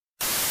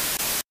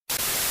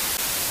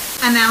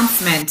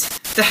Announcement.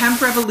 The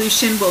hemp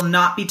revolution will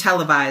not be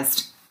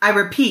televised. I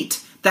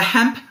repeat, the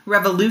hemp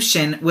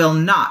revolution will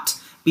not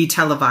be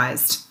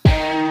televised.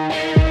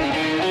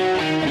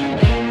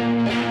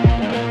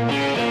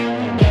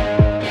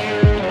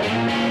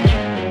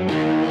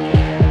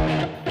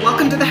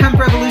 Welcome to the Hemp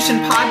Revolution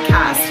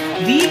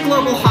podcast, the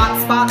global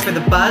hotspot for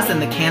the buzz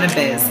and the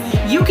cannabis.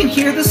 You can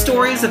hear the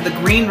stories of the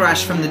green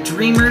rush from the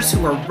dreamers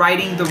who are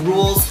writing the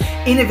rules,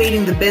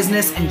 innovating the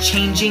business, and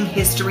changing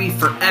history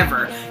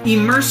forever.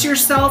 Immerse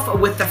yourself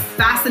with the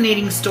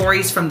fascinating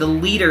stories from the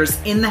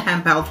leaders in the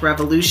hemp health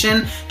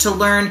revolution to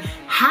learn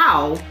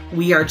how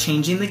we are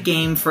changing the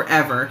game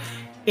forever.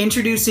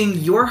 Introducing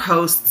your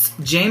hosts,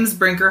 James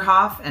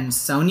Brinkerhoff and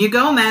Sonia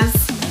Gomez.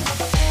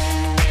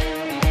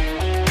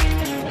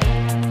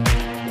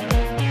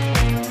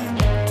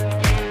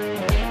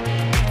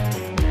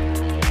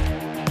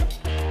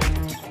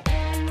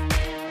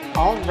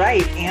 All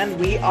right, and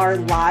we are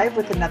live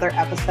with another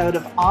episode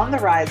of On the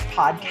Rise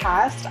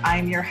podcast.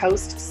 I'm your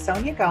host,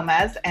 Sonia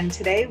Gomez, and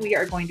today we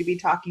are going to be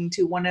talking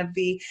to one of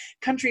the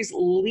country's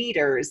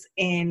leaders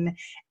in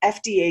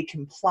FDA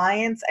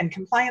compliance and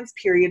compliance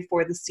period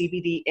for the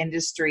CBD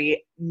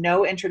industry.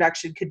 No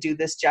introduction could do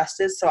this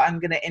justice, so I'm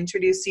going to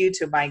introduce you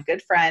to my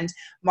good friend,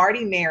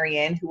 Marty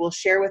Marion, who will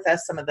share with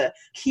us some of the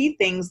key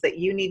things that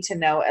you need to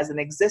know as an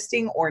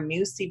existing or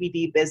new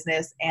CBD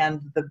business,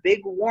 and the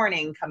big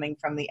warning coming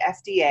from the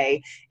FDA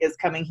is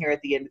coming here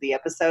at the end of the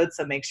episode,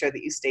 so make sure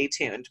that you stay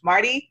tuned.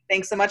 Marty,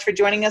 thanks so much for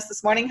joining us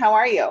this morning. How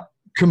are you?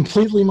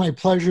 Completely my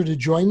pleasure to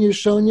join you,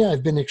 Sonia.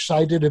 I've been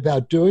excited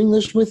about doing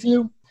this with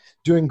you.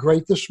 Doing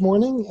great this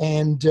morning,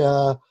 and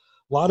a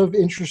lot of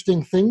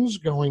interesting things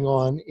going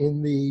on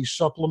in the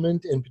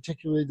supplement and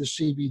particularly the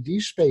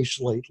CBD space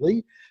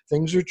lately.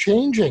 Things are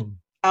changing.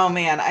 Oh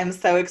man, I'm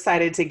so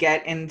excited to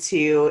get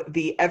into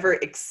the ever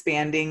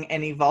expanding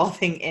and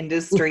evolving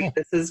industry.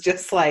 This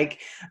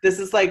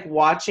is like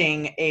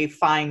watching a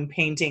fine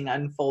painting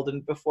unfold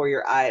before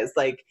your eyes.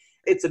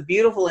 It's a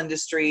beautiful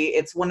industry.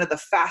 It's one of the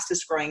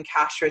fastest growing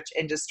cash-rich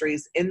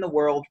industries in the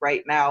world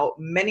right now.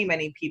 Many,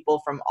 many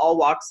people from all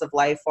walks of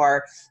life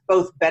are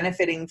both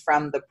benefiting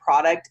from the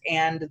product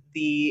and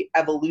the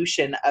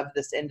evolution of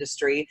this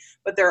industry.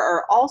 But there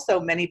are also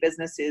many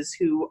businesses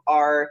who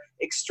are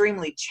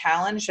extremely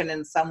challenged and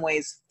in some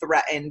ways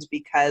threatened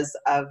because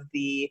of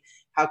the,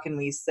 how can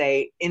we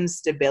say,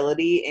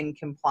 instability in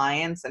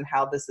compliance and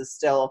how this is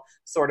still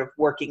sort of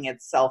working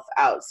itself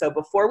out. So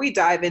before we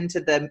dive into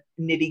the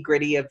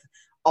nitty-gritty of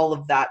all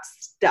of that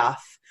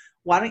stuff,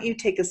 why don't you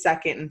take a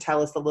second and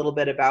tell us a little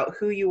bit about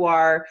who you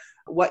are,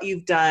 what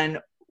you've done,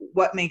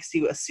 what makes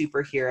you a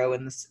superhero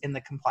in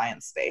the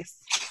compliance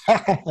space?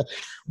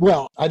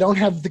 Well, I don't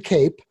have the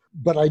cape,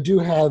 but I do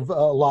have a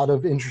lot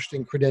of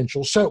interesting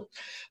credentials. So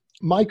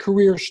my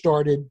career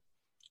started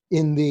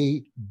in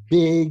the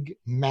big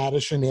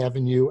Madison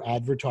Avenue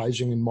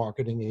advertising and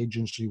marketing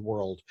agency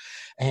world.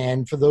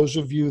 And for those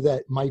of you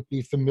that might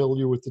be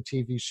familiar with the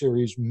TV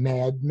series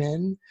Mad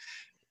Men,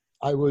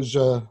 I was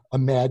a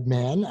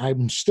madman.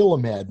 I'm still a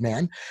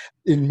madman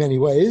in many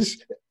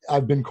ways.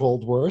 I've been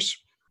called worse.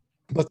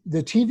 But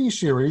the TV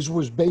series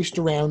was based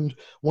around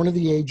one of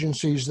the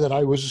agencies that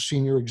I was a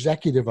senior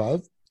executive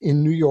of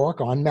in New York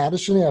on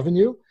Madison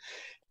Avenue.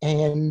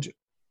 And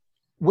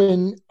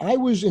when I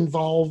was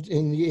involved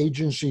in the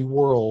agency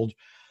world,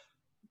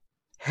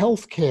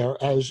 healthcare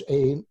as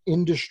an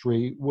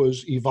industry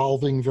was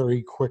evolving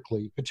very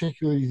quickly,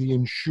 particularly the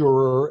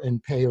insurer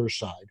and payer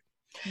side.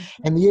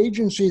 Mm-hmm. And the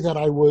agency that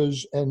I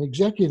was an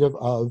executive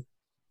of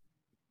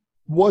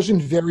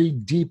wasn't very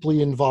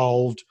deeply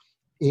involved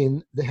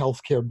in the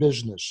healthcare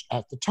business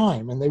at the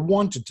time, and they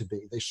wanted to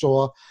be. They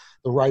saw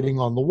the writing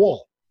on the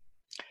wall.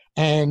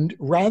 And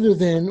rather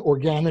than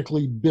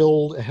organically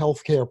build a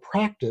healthcare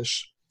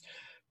practice,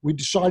 we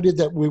decided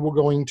that we were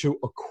going to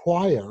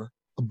acquire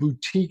a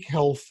boutique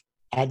health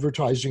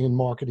advertising and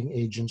marketing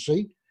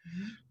agency,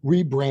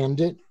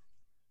 rebrand it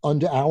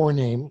under our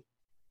name.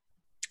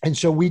 And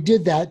so we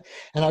did that,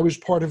 and I was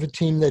part of a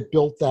team that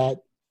built that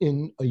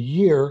in a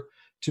year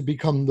to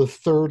become the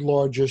third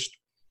largest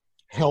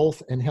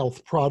health and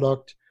health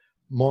product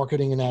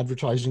marketing and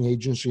advertising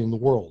agency in the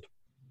world.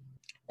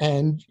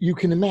 And you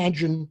can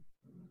imagine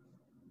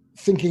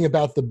thinking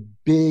about the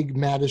big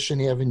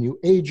Madison Avenue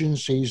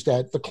agencies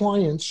that the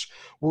clients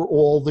were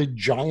all the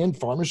giant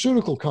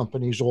pharmaceutical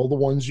companies, all the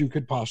ones you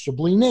could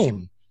possibly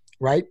name,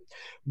 right?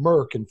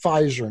 Merck and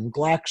Pfizer and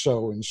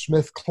Glaxo and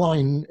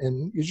SmithKline,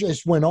 and it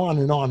just went on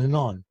and on and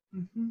on.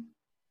 Mm-hmm.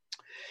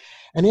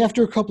 And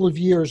after a couple of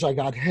years, I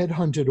got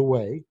headhunted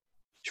away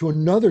to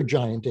another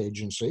giant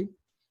agency,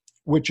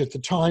 which at the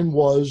time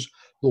was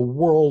the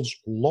world's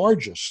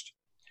largest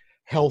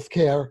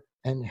healthcare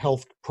and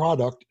health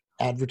product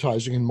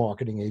advertising and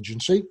marketing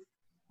agency.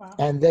 Wow.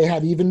 And they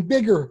had even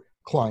bigger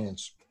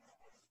clients.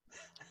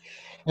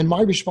 And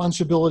my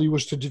responsibility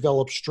was to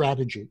develop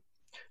strategy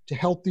to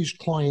help these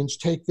clients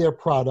take their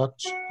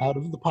products out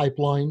of the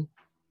pipeline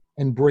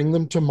and bring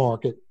them to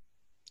market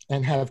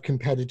and have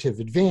competitive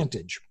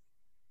advantage.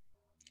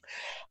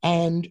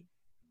 And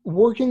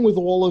working with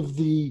all of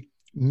the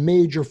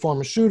major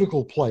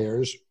pharmaceutical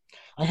players,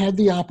 I had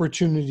the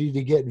opportunity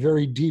to get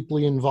very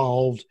deeply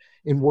involved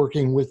in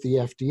working with the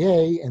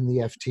FDA and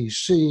the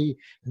FTC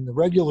and the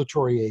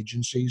regulatory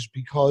agencies,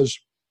 because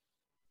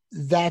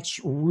that's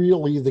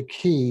really the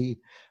key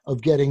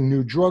of getting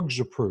new drugs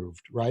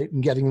approved, right?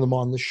 And getting them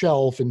on the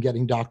shelf and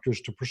getting doctors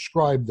to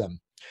prescribe them.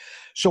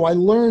 So I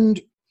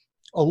learned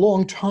a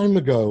long time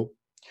ago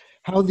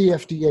how the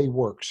FDA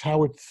works,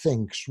 how it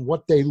thinks,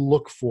 what they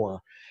look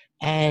for.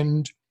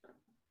 And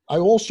I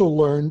also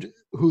learned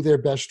who their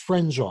best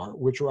friends are,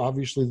 which are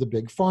obviously the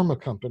big pharma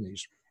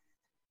companies.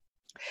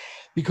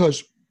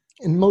 Because,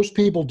 and most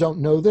people don't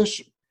know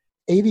this,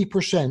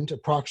 80%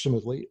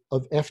 approximately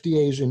of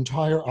FDA's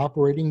entire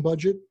operating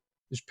budget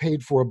is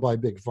paid for by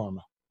big pharma.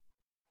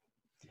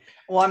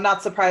 Well, I'm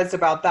not surprised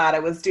about that.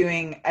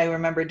 I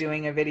remember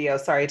doing a video,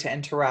 sorry to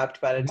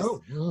interrupt, but I just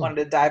wanted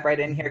to dive right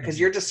in here because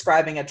you're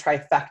describing a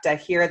trifecta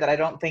here that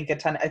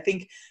I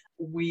think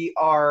we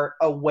are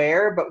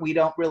aware, but we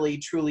don't really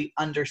truly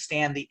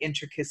understand the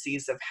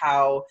intricacies of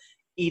how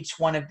each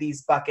one of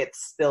these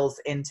buckets spills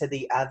into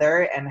the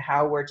other and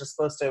how we're just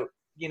supposed to,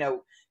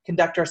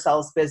 conduct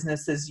ourselves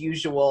business as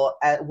usual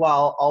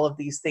while all of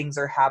these things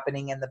are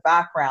happening in the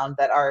background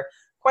that are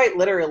quite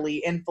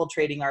literally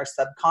infiltrating our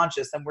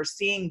subconscious. And we're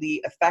seeing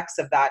the effects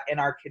of that in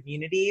our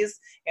communities,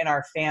 in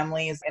our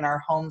families, in our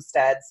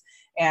homesteads.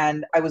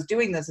 And I was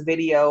doing this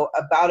video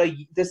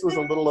this was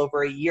a little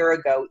over a year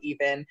ago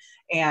even,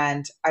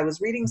 and I was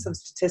reading some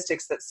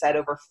statistics that said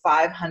over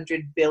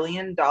 $500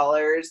 billion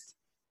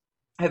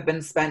have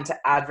been spent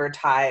to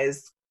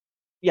advertise.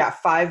 Yeah,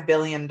 $5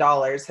 billion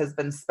has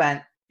been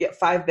spent. Yeah,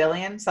 5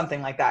 billion,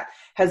 something like that,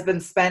 has been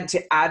spent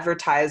to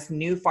advertise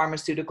new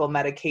pharmaceutical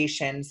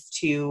medications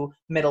to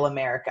middle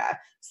America.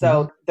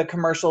 So the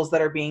commercials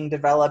that are being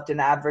developed and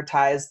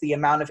advertised, the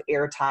amount of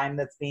airtime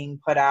that's being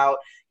put out,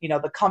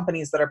 the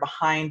companies that are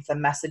behind the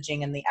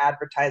messaging and the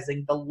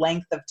advertising, the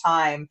length of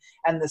time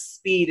and the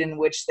speed in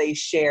which they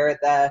share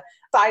the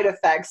side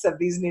effects of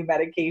these new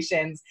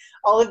medications,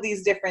 all of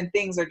these different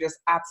things are just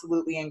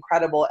absolutely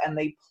incredible. And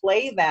they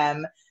play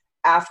them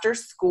after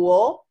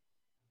school,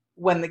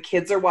 when the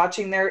kids are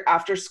watching their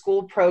after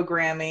school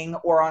programming,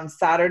 or on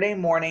Saturday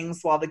mornings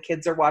while the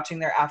kids are watching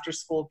their after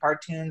school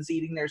cartoons,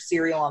 eating their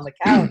cereal on the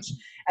couch.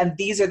 And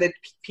these are the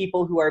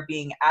people who are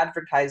being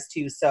advertised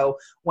to. So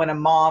when a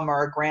mom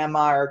or a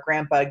grandma or a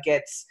grandpa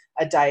gets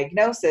a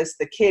diagnosis,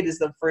 the kid is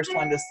the first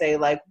one to say,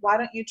 like, why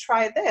don't you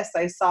try this?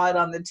 I saw it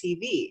on the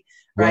TV.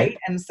 Right.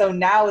 And so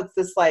now it's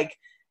this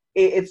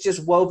it's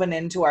just woven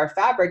into our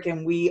fabric,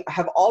 and we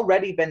have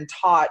already been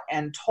taught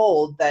and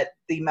told that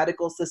the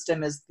medical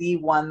system is the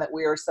one that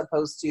we are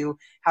supposed to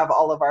have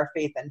all of our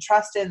faith and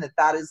trust in,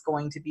 that is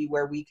going to be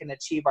where we can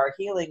achieve our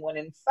healing, when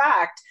in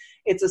fact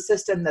it's a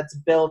system that's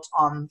built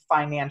on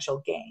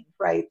financial gain,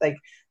 right? Like,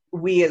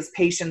 we as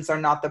patients are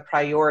not the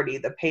priority.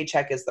 The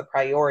paycheck is the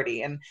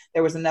priority. And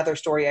there was another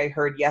story I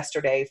heard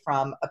yesterday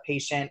from a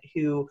patient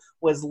who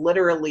was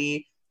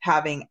literally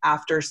having,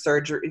 after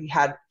surgery,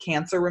 had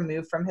cancer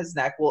removed from his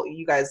neck. Well,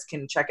 you guys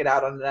can check it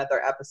out on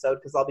another episode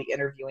because I'll be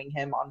interviewing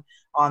him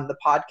on the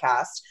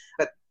podcast.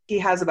 But he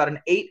has about an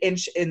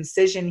 8-inch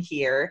incision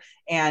here,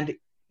 and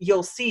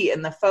you'll see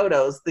in the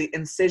photos the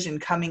incision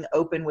coming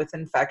open with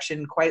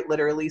infection, quite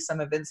literally some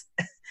of its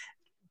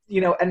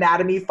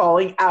anatomy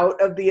falling out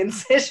of the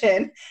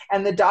incision,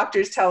 and the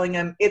doctor's telling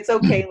him, it's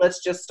okay,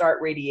 let's just start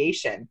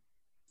radiation.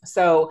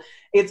 So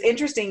it's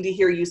interesting to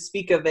hear you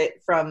speak of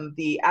it from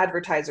the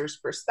advertiser's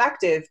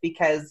perspective,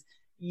 because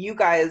you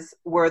guys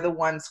were the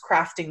ones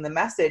crafting the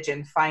message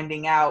and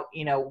finding out,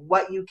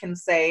 what you can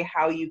say,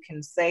 how you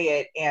can say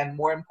it, and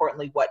more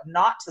importantly, what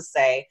not to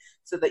say,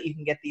 so that you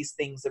can get these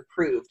things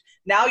approved.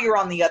 Now you're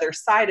on the other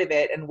side of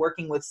it and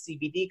working with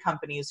CBD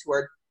companies who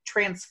are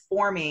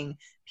transforming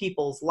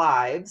people's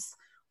lives.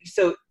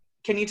 So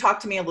can you talk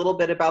to me a little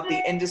bit about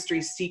the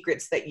industry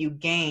secrets that you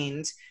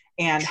gained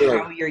and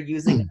how you're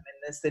using them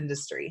in this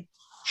industry?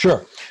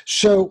 Sure.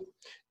 So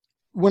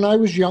when I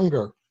was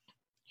younger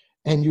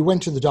and you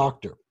went to the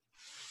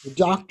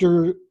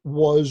doctor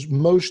was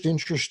most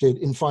interested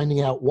in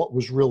finding out what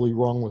was really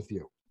wrong with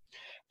you.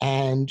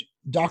 And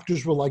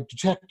doctors were like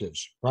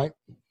detectives, right?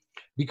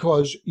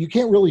 Because you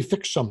can't really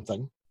fix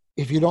something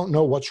if you don't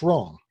know what's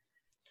wrong.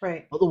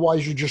 Right.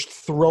 Otherwise, you're just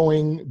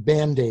throwing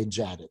Band-Aids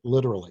at it,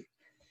 literally.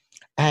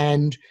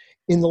 And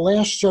in the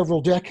last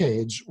several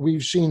decades,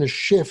 we've seen a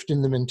shift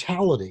in the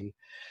mentality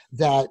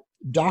that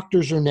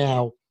doctors are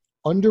now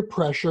under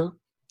pressure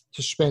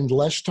to spend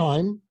less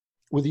time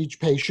with each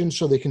patient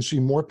so they can see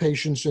more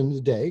patients in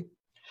the day.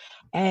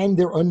 And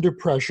they're under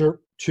pressure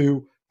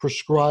to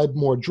prescribe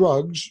more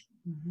drugs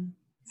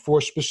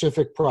for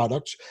specific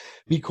products,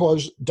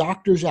 because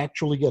doctors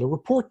actually get a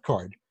report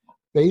card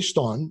based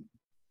on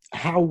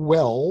how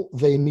well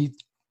they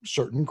meet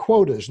certain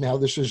quotas. Now,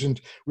 this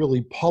isn't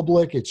really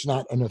public. It's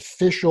not an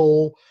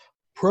official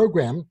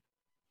program,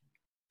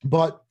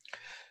 but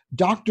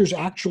doctors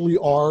actually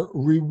are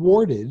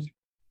rewarded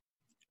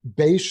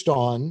based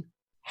on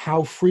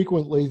how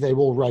frequently they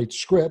will write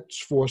scripts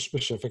for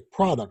specific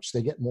products.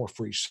 They get more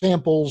free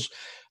samples,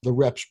 the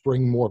reps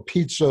bring more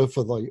pizza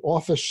for the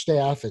office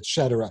staff,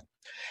 etc.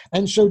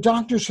 And so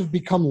doctors have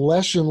become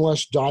less and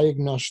less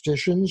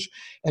diagnosticians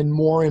and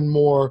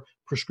more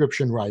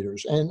prescription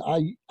writers. And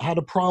I had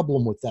a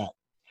problem with that.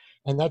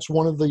 And that's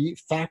one of the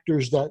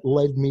factors that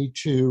led me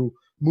to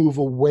move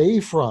away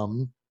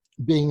from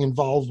being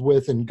involved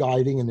with and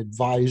guiding and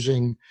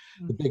advising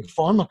the big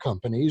pharma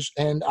companies.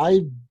 And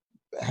I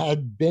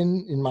had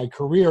been in my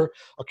career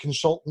a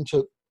consultant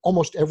to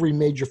almost every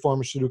major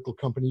pharmaceutical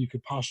company you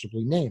could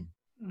possibly name.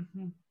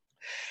 Mm-hmm.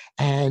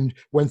 And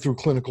went through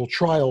clinical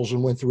trials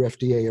and went through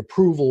FDA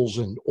approvals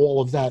and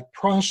all of that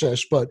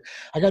process. But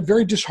I got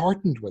very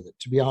disheartened with it,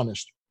 to be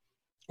honest.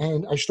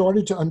 And I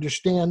started to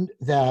understand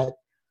that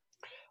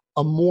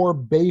a more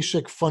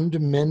basic,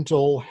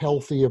 fundamental,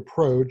 healthy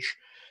approach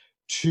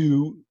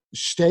to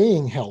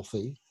staying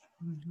healthy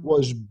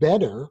was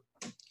better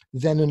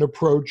than an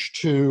approach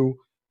to,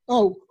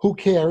 oh, who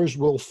cares,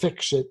 we'll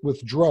fix it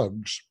with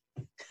drugs.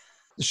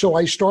 So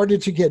I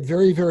started to get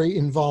very, very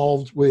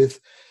involved with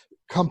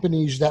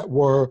companies that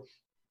were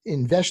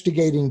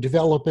investigating,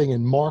 developing,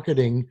 and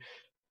marketing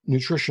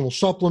nutritional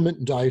supplement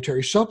and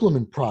dietary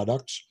supplement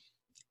products.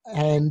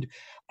 And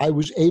I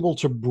was able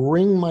to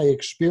bring my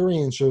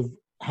experience of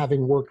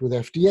having worked with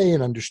FDA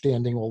and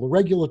understanding all the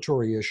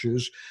regulatory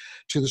issues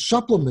to the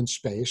supplement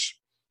space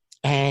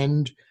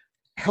and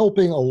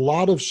helping a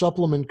lot of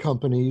supplement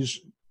companies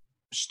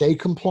stay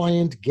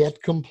compliant,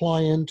 get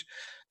compliant,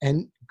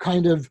 and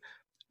kind of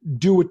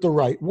do it the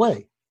right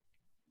way.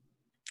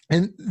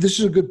 And this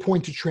is a good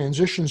point to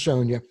transition,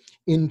 Sonia,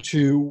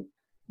 into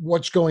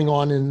what's going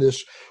on in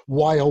this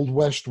Wild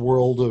West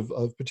world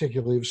of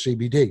particularly of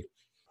CBD.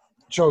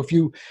 So if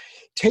you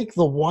take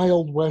the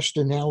Wild West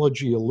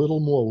analogy a little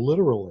more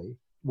literally,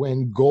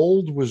 when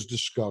gold was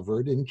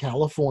discovered in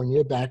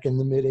California back in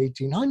the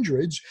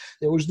mid-1800s,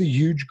 there was the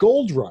huge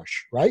gold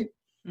rush, right?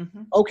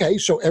 Mm-hmm. Okay,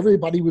 so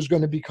everybody was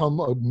going to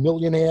become a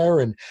millionaire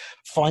and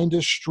find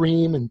a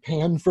stream and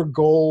pan for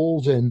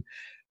gold. And,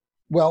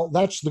 well,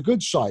 that's the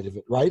good side of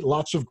it, right?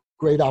 Lots of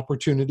great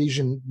opportunities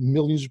and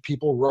millions of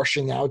people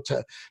rushing out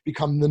to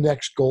become the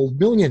next gold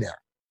millionaire.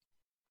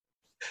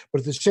 But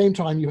at the same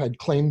time, you had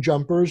claim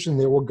jumpers and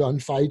there were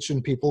gunfights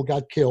and people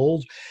got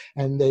killed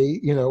and they,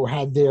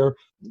 had their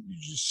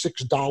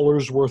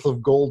 $6 worth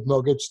of gold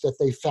nuggets that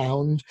they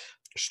found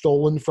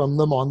stolen from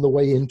them on the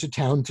way into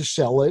town to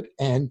sell it.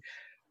 And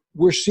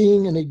we're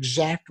seeing an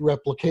exact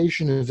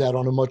replication of that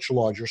on a much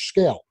larger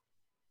scale.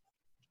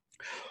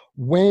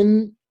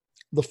 When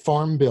the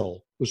Farm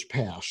Bill was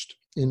passed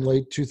in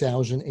late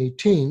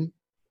 2018,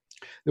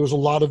 there was a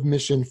lot of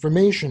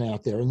misinformation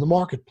out there in the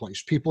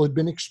marketplace. People had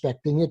been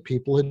expecting it.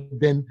 People had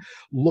been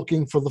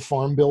looking for the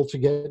Farm Bill to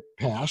get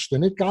passed,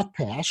 and it got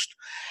passed.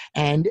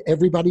 And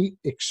everybody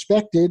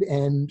expected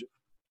and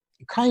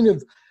kind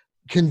of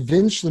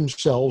convinced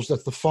themselves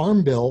that the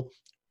Farm Bill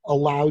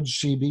allowed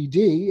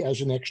CBD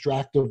as an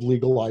extract of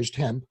legalized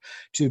hemp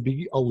to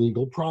be a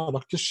legal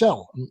product to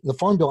sell. The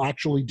Farm Bill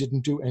actually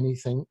didn't do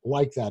anything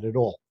like that at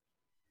all.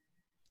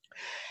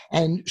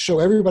 And so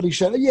everybody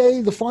said,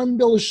 yay, the Farm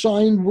Bill is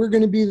signed. We're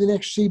going to be the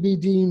next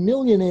CBD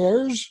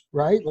millionaires,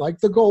 right? Like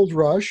the gold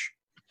rush,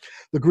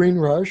 the green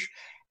rush.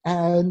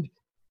 And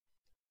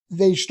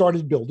they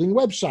started building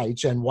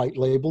websites and white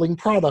labeling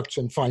products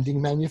and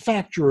finding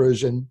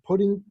manufacturers and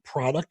putting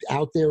product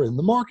out there in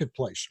the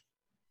marketplace.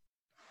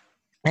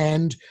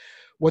 And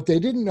what they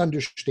didn't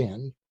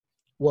understand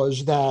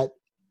was that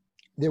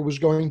there was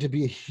going to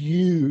be a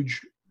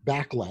huge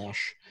backlash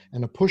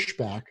and a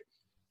pushback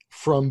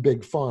from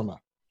Big Pharma.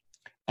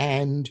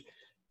 And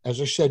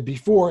as I said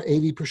before,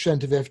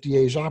 80% of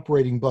FDA's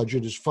operating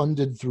budget is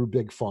funded through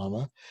Big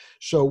Pharma.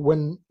 So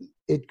when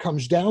it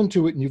comes down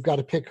to it and you've got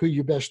to pick who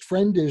your best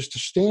friend is to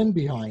stand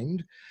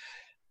behind,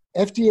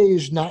 FDA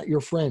is not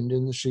your friend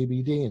in the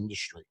CBD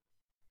industry.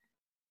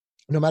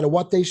 No matter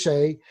what they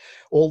say,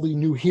 all the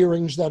new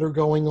hearings that are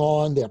going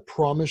on, their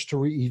promise to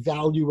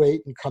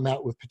reevaluate and come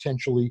out with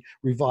potentially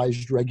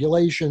revised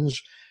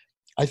regulations,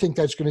 I think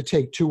that's going to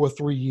take 2 or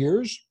 3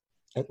 years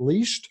at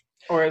least.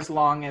 Or as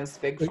long as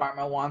Big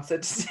Pharma wants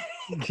it to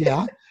take.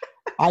 Yeah.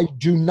 I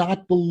do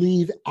not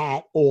believe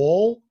at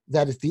all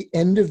that at the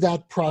end of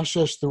that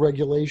process, the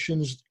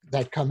regulations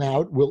that come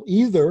out will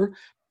either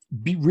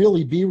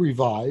really be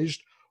revised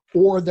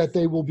or that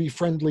they will be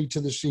friendly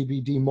to the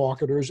CBD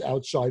marketers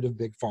outside of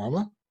Big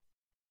Pharma.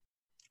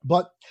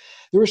 But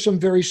there are some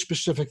very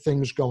specific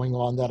things going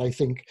on that I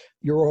think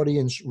your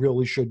audience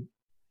really should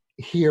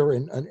hear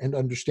and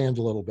understand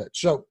a little bit.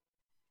 So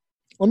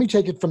let me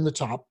take it from the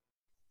top.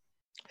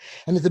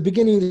 And at the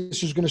beginning,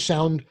 this is going to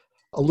sound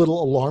a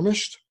little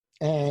alarmist,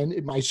 and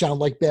it might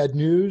sound like bad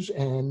news,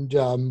 and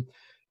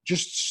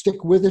just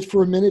stick with it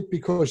for a minute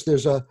because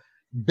there's a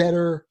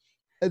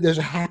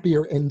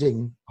happier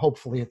ending,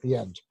 hopefully, at the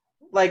end.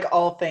 Like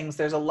all things,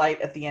 there's a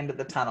light at the end of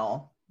the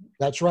tunnel.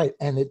 That's right.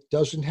 And it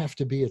doesn't have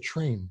to be a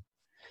train.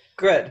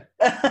 Good.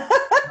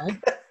 Right?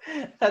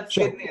 That's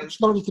good news. Let's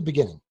start at the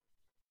beginning.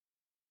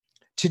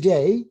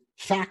 Today,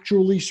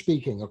 Factually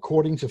speaking,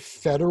 according to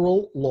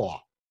federal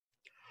law,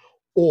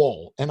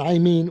 all, and I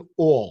mean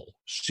all,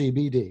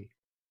 CBD,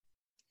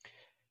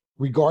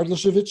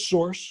 regardless of its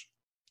source,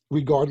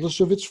 regardless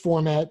of its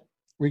format,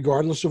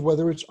 regardless of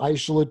whether it's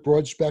isolate,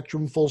 broad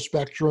spectrum, full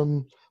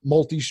spectrum,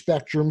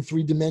 multi-spectrum,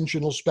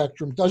 three-dimensional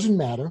spectrum, doesn't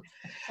matter,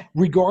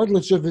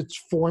 regardless of its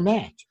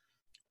format,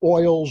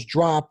 oils,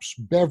 drops,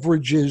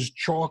 beverages,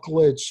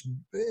 chocolates,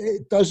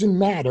 it doesn't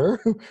matter,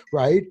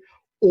 right?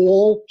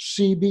 All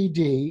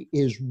CBD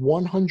is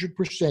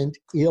 100%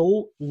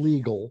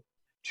 illegal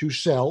to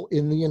sell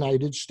in the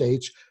United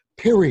States,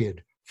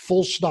 period,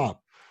 full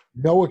stop,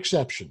 no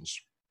exceptions.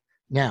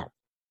 Now,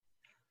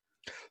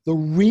 the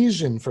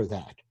reason for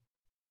that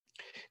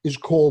is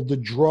called the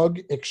drug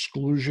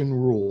exclusion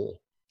rule.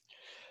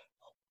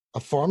 A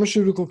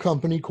pharmaceutical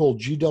company called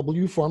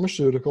GW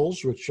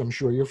Pharmaceuticals, which I'm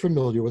sure you're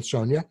familiar with,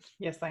 Sonia.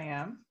 Yes, I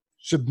am.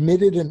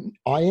 Submitted an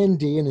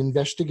IND, an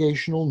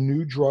investigational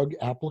new drug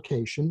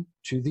application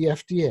to the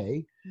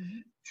FDA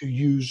to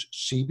use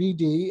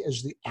CBD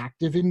as the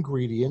active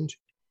ingredient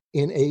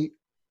in a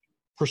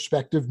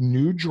prospective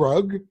new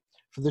drug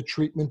for the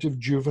treatment of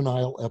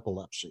juvenile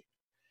epilepsy.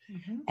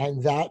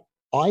 And that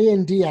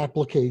IND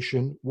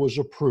application was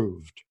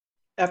approved.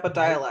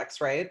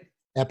 Epidiolex, right?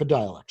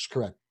 Epidiolex,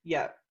 correct.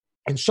 Yeah.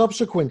 And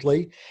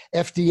subsequently,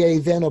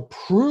 FDA then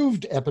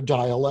approved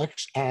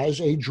Epidiolex as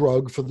a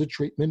drug for the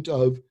treatment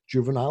of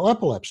juvenile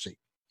epilepsy.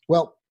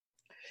 Well,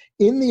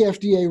 in the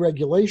FDA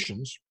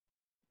regulations,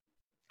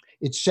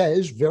 it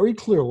says very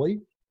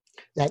clearly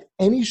that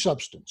any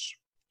substance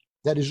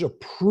that is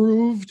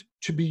approved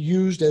to be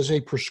used as a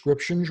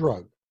prescription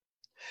drug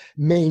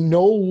may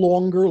no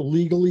longer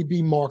legally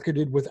be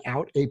marketed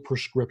without a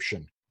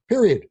prescription,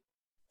 period.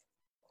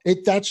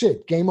 That's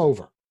it, game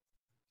over.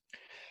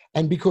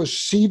 And because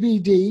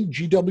CBD,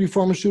 GW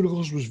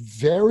Pharmaceuticals was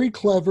very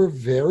clever,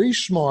 very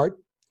smart,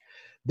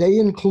 they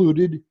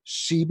included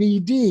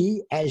CBD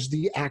as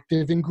the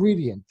active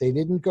ingredient. They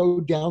didn't go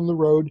down the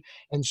road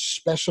and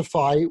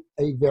specify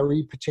a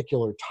very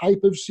particular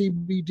type of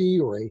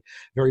CBD or a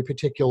very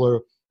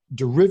particular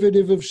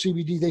derivative of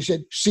CBD. They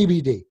said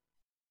CBD.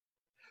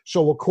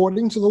 So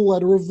according to the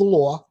letter of the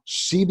law,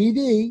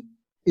 CBD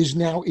is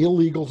now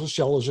illegal to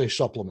sell as a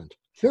supplement.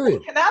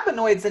 Period.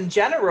 Cannabinoids in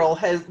general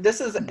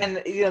this is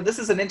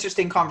an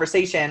interesting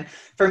conversation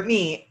for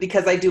me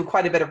because I do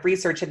quite a bit of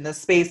research in this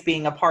space,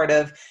 being a part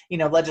of,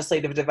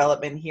 legislative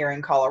development here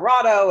in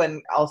Colorado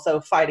and also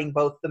fighting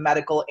both the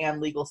medical and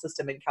legal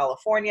system in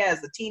California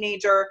as a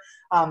teenager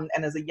and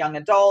as a young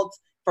adult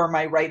for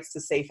my rights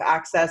to safe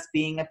access,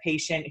 being a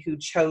patient who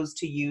chose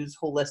to use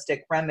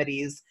holistic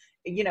remedies,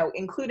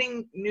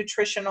 including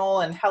nutritional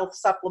and health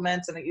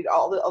supplements and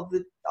all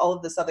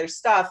of this other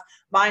stuff,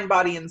 mind,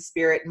 body, and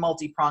spirit,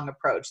 multi-prong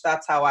approach.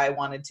 That's how I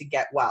wanted to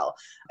get well.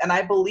 And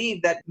I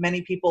believe that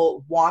many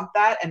people want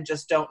that and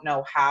just don't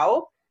know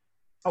how,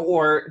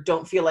 or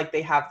don't feel like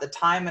they have the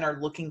time and are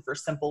looking for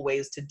simple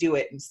ways to do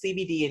it. And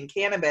CBD and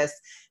cannabis,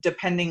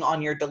 depending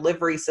on your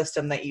delivery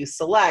system that you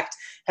select,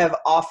 have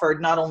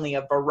offered not only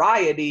a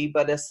variety,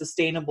 but a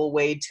sustainable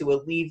way to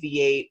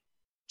alleviate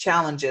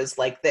challenges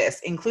like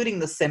this, including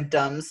the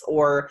symptoms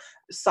or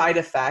side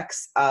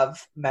effects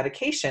of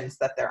medications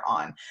that they're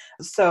on.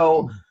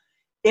 So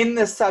in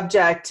the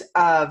subject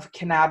of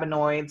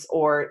cannabinoids,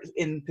 or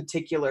in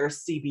particular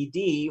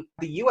CBD,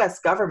 the US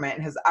government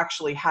has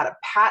actually had a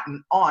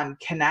patent on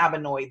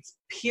cannabinoids,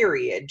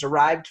 period,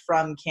 derived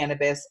from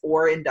cannabis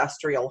or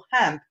industrial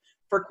hemp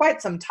for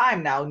quite some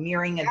time now,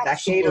 nearing a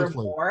decade or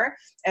more.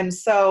 And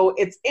so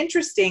it's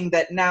interesting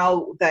that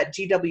now that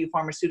GW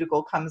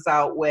Pharmaceutical comes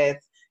out with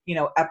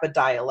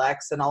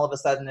Epidiolex, and all of a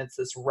sudden it's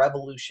this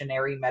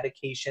revolutionary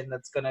medication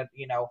that's going to,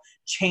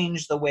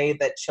 change the way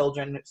that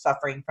children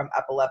suffering from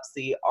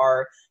epilepsy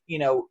are,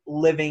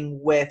 living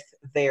with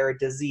their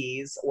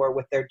disease or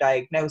with their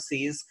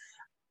diagnoses,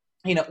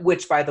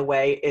 which, by the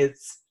way,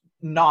 is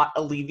not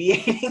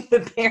alleviating the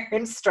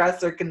parents'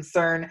 stress or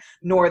concern,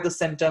 nor the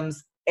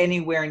symptoms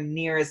anywhere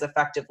near as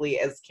effectively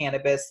as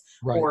cannabis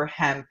or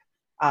hemp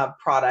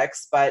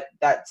products, but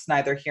that's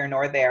neither here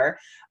nor there.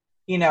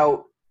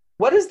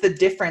 What is the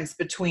difference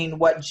between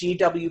what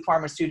GW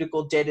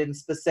Pharmaceutical did in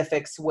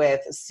specifics with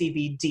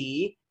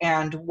CBD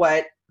and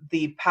what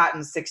the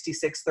patent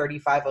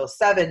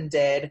 663507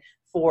 did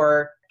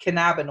for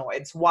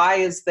cannabinoids? Why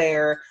is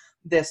there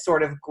this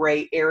sort of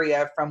gray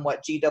area from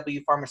what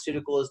GW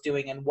Pharmaceutical is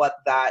doing and what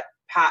that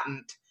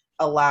patent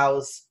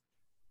allows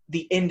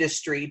the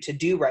industry to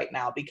do right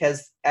now?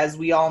 Because as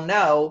we all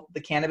know,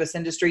 the cannabis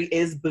industry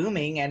is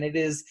booming and it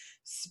is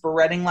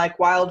spreading like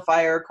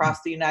wildfire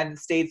across the United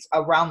States,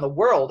 around the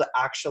world,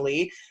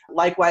 actually.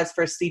 Likewise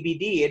for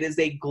CBD, it is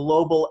a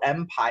global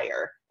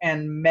empire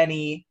and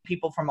many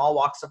people from all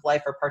walks of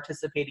life are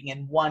participating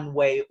in one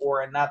way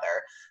or another.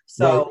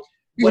 So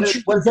what's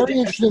a very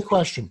interesting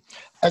question.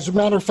 As a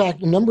matter of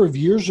fact, a number of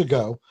years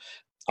ago,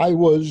 I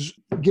was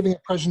giving a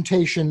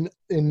presentation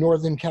in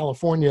Northern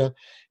California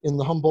in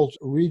the Humboldt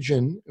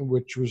region,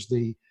 which was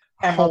the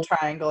Emerald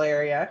Triangle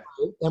area.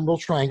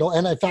 Emerald Triangle.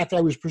 And in fact,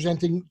 I was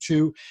presenting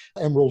to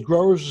Emerald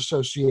Growers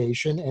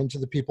Association and to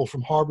the people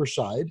from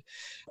Harborside.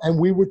 And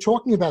we were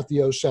talking about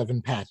the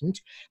 '07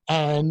 patent.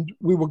 And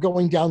we were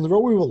going down the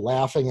road. We were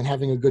laughing and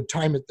having a good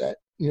time at that,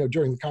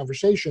 during the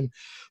conversation.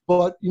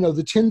 But,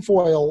 the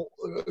tinfoil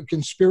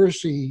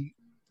conspiracy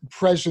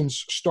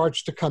presence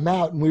starts to come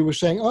out. And we were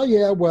saying, oh,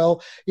 yeah,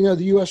 well, the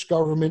U.S.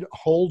 government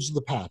holds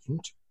the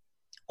patent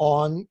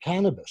on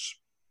cannabis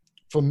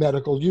for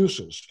medical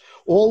uses.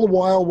 All the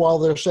while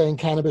they're saying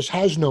cannabis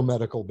has no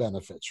medical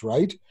benefits,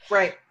 right?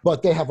 Right.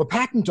 But they have a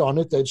patent on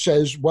it that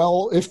says,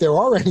 well, if there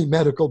are any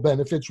medical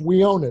benefits,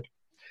 we own it.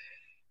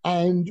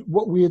 And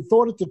what we had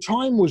thought at the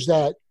time was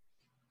that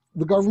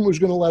the government was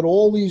going to let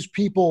all these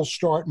people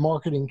start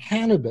marketing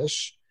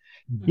cannabis,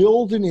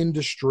 build an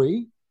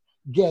industry,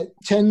 get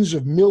tens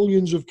of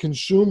millions of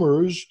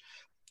consumers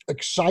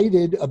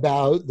excited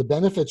about the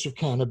benefits of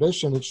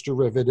cannabis and its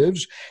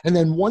derivatives. And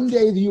then one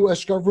day the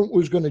U.S. government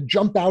was going to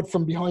jump out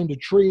from behind a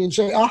tree and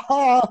say,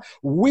 aha,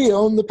 we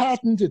own the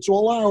patent. It's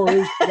all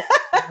ours.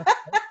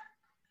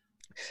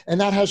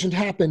 And that hasn't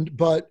happened.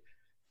 But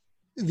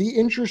the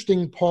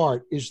interesting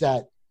part is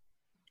that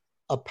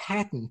a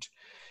patent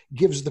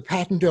gives the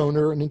patent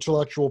owner an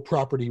intellectual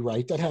property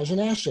right that has an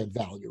asset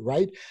value,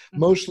 right? Mm-hmm.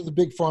 Most of the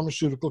big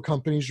pharmaceutical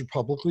companies are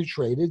publicly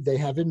traded. They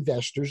have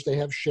investors, they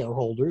have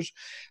shareholders,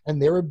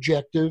 and their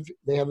objective,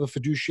 they have a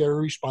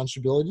fiduciary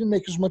responsibility to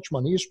make as much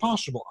money as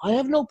possible. I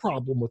have no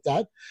problem with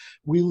that.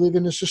 We live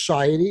in a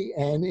society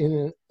and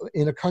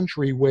in a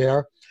country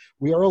where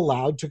we are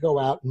allowed to go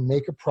out and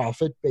make a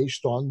profit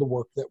based on the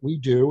work that we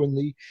do and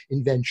the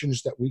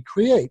inventions that we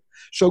create.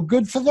 So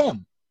good for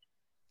them.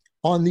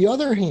 On the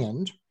other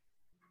hand,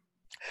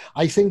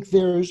 I think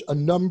there's a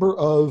number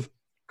of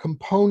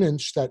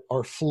components that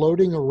are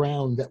floating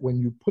around that when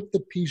you put the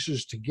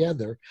pieces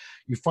together,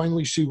 you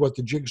finally see what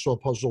the jigsaw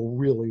puzzle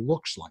really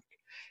looks like.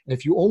 And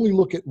if you only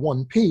look at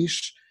one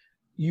piece,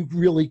 you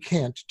really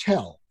can't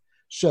tell.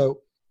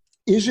 So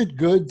is it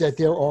good that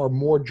there are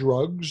more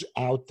drugs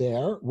out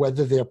there,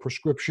 whether they're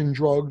prescription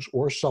drugs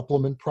or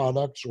supplement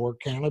products or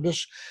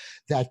cannabis,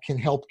 that can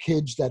help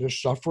kids that are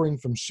suffering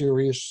from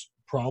serious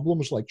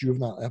problems like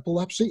juvenile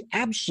epilepsy?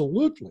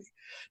 Absolutely.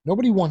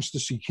 Nobody wants to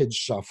see kids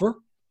suffer.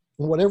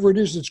 And whatever it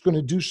is that's going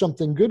to do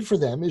something good for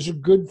them is a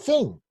good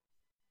thing.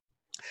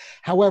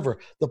 However,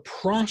 the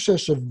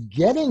process of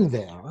getting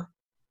there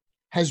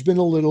has been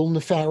a little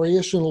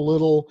nefarious and a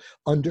little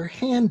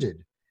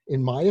underhanded,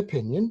 in my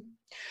opinion,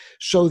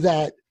 so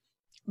that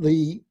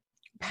the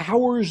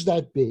powers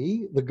that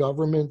be, the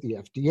government, the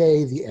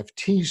FDA, the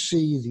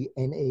FTC, the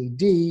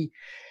NAD,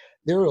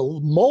 there are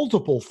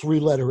multiple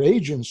three-letter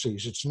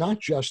agencies, it's not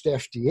just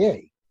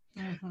FDA,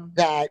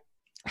 that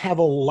have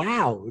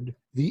allowed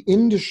the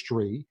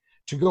industry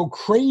to go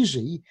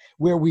crazy,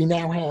 where we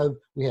had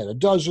a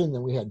dozen,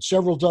 then we had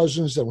several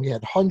dozens, then we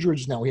had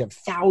hundreds, now we have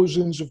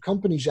thousands of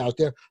companies out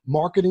there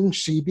marketing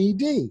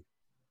CBD.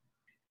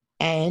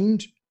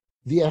 And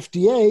the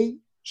FDA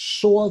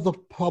saw the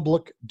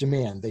public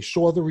demand. They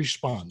saw the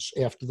response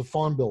after the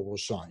Farm Bill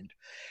was signed.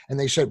 And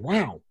they said,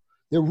 wow,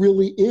 there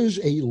really is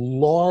a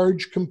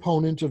large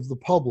component of the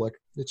public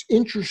that's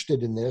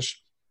interested in this.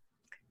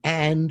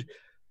 And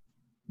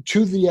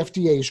to the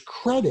FDA's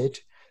credit,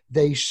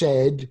 they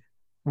said,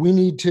 we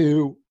need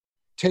to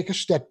take a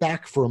step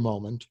back for a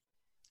moment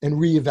and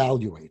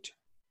reevaluate.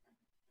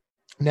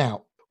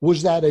 Now,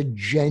 was that a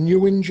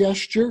genuine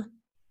gesture?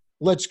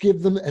 Let's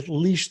give them at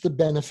least the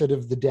benefit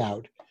of the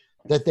doubt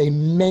that they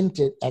meant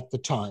it at the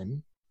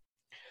time,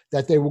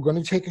 that they were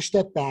going to take a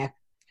step back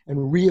and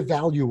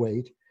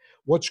reevaluate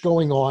what's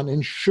going on,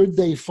 and should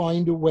they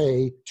find a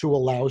way to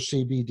allow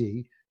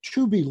CBD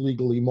to be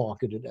legally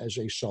marketed as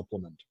a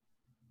supplement.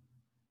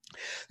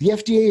 The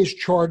FDA is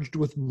charged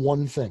with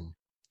one thing,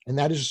 and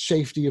that is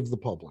safety of the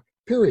public,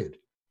 period.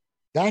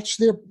 That's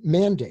their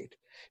mandate,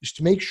 is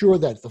to make sure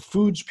that the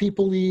foods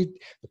people eat,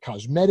 the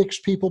cosmetics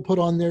people put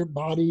on their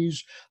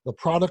bodies, the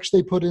products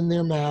they put in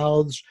their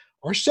mouths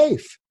are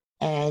safe.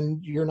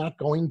 And you're not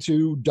going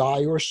to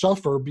die or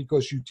suffer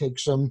because you take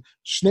some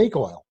snake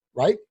oil,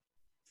 right?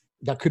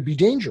 That could be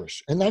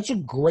dangerous. And that's a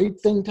great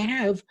thing to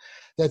have,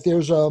 that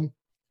there's a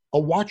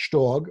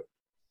watchdog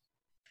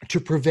to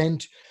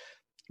prevent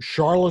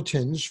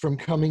charlatans from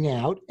coming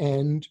out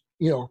and,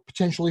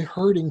 potentially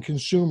hurting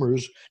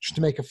consumers just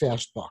to make a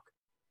fast buck.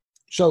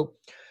 So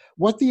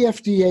what the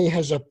FDA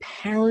has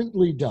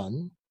apparently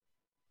done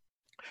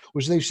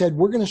was they said,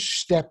 we're going to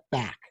step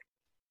back,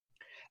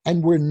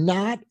 and we're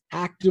not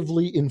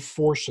actively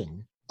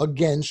enforcing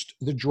against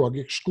the drug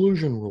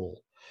exclusion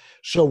rule.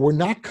 So we're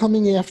not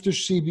coming after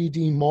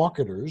CBD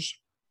marketers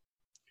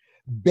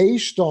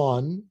based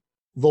on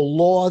the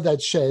law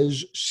that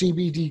says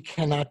CBD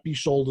cannot be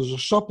sold as a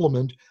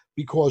supplement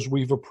because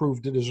we've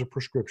approved it as a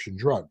prescription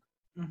drug.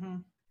 Mm-hmm.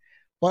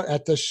 But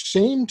at the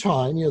same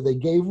time, they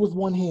gave with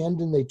one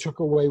hand and they took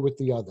away with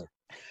the other.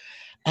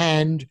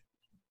 And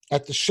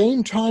at the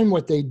same time,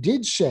 what they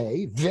did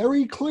say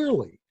very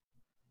clearly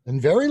and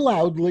very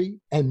loudly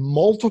and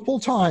multiple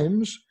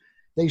times,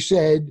 they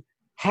said,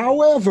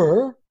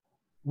 however,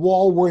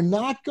 while we're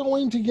not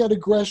going to get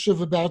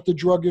aggressive about the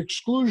drug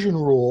exclusion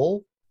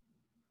rule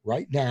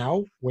right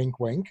now, wink,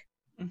 wink,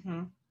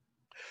 Mm-hmm.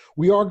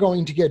 we are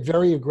going to get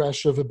very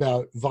aggressive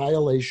about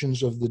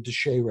violations of the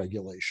DSHEA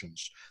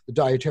regulations, the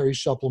Dietary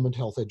Supplement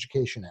Health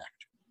Education Act.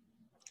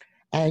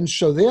 And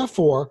so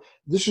therefore,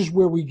 this is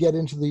where we get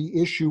into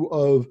the issue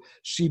of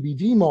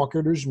CBD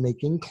marketers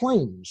making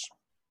claims,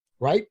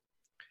 right?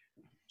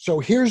 So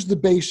here's the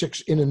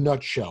basics in a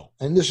nutshell.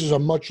 And this is a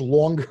much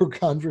longer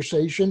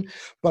conversation,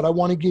 but I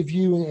want to give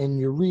you and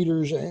your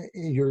readers,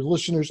 your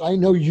listeners, I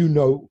know you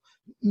know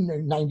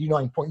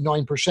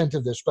 99.9%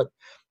 of this, but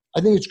I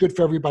think it's good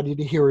for everybody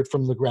to hear it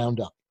from the ground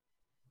up.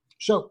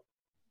 So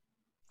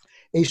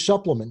a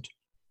supplement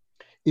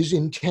is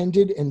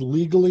intended and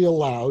legally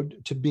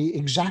allowed to be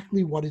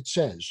exactly what it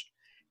says,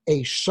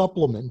 a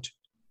supplement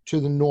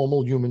to the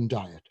normal human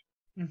diet.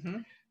 Mm-hmm.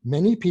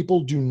 Many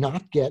people do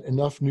not get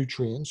enough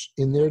nutrients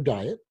in their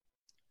diet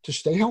to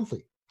stay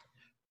healthy.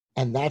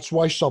 And that's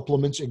why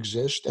supplements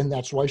exist, and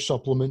that's why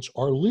supplements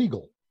are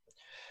legal.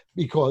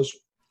 Because,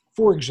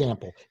 for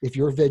example, if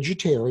you're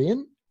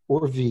vegetarian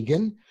or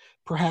vegan,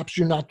 perhaps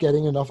you're not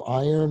getting enough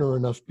iron or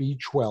enough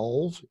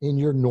B12 in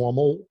your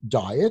normal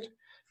diet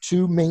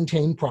to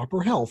maintain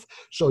proper health.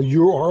 So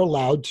you are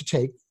allowed to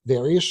take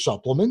various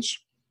supplements.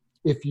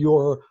 If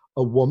you're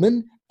a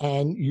woman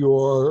and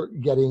you're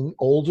getting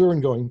older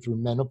and going through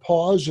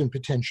menopause and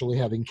potentially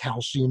having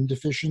calcium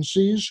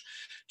deficiencies,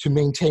 to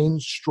maintain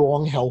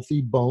strong,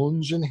 healthy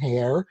bones and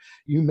hair,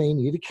 you may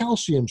need a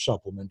calcium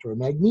supplement or a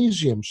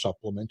magnesium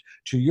supplement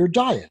to your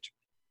diet.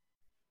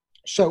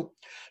 So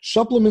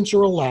supplements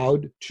are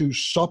allowed to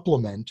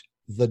supplement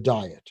the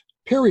diet,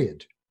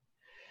 period.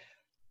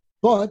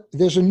 But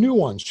there's a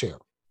nuance here.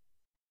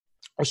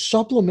 A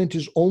supplement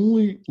is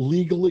only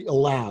legally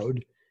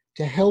allowed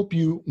to help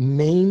you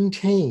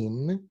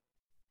maintain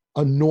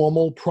a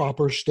normal,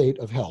 proper state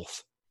of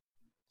health.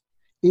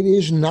 It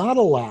is not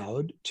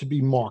allowed to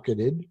be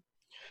marketed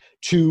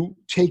to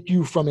take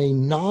you from a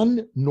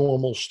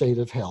non-normal state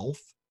of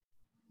health,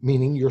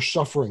 meaning you're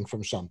suffering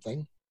from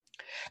something,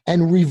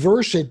 and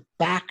reverse it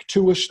back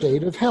to a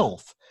state of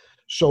health.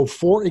 So,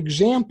 for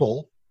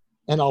example,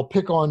 and I'll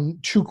pick on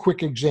two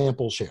quick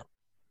examples here.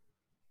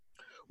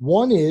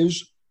 One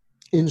is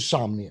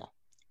insomnia,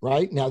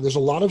 right? Now, there's a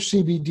lot of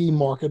CBD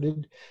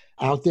marketed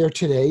out there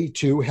today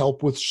to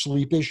help with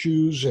sleep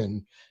issues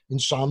and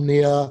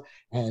insomnia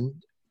and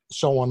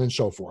so on and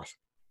so forth.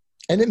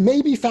 And it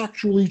may be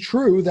factually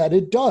true that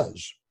it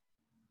does.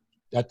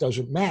 That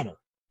doesn't matter.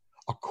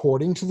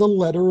 According to the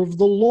letter of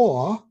the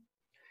law,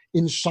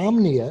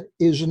 insomnia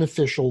is an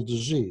official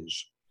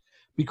disease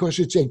because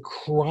it's a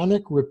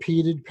chronic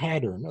repeated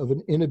pattern of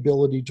an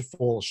inability to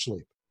fall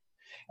asleep.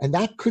 And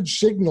that could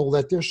signal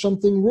that there's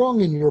something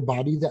wrong in your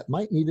body that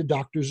might need a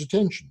doctor's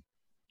attention.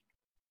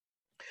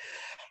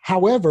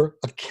 However,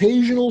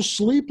 occasional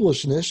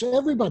sleeplessness,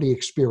 everybody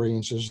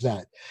experiences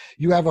that.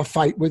 You have a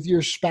fight with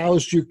your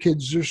spouse, your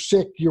kids are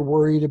sick, you're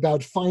worried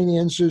about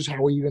finances,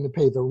 how are you going to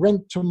pay the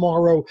rent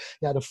tomorrow?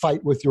 You had a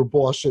fight with your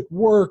boss at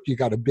work, you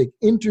got a big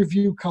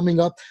interview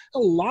coming up. A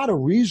lot of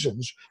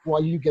reasons why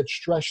you get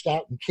stressed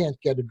out and can't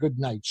get a good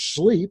night's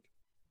sleep.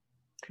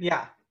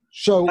 Yeah.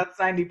 So that's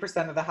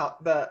 90% of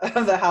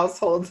the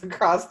households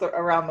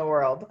around the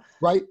world.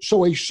 Right.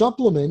 So a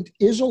supplement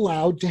is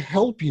allowed to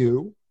help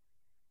you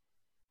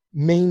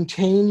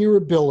maintain your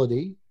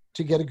ability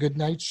to get a good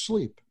night's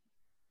sleep.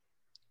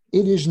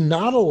 It is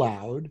not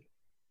allowed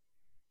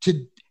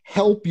to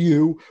help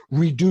you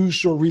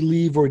reduce or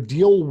relieve or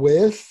deal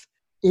with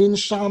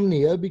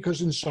insomnia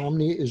because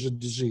insomnia is a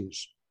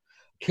disease.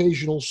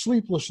 Occasional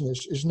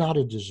sleeplessness is not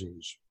a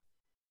disease.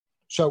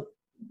 So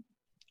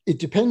it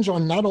depends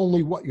on not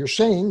only what you're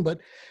saying, but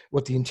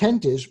what the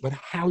intent is, but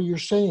how you're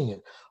saying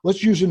it.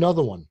 Let's use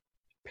another one,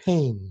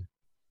 pain.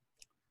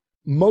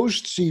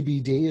 Most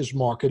CBD is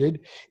marketed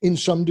in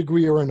some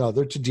degree or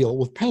another to deal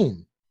with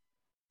pain.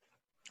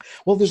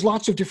 Well, there's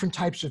lots of different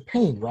types of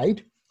pain,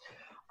 right?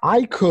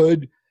 I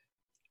could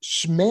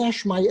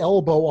smash my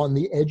elbow on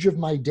the edge of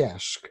my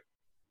desk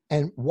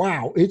and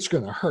wow, it's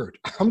going to hurt.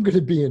 I'm going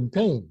to be in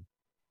pain.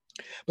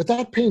 But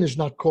that pain is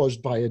not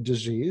caused by a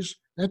disease.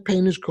 That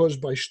pain is caused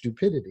by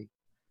stupidity.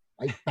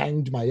 I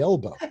banged my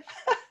elbow,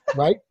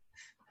 right?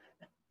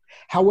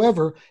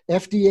 However,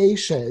 FDA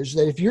says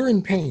that if you're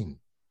in pain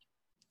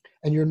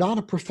and you're not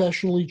a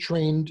professionally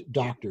trained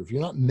doctor, if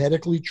you're not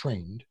medically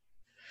trained,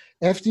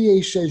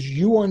 FDA says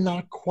you are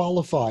not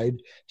qualified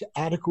to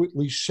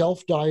adequately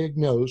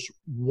self-diagnose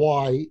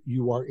why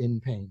you are in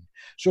pain.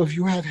 So if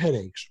you have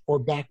headaches or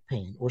back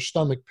pain or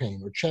stomach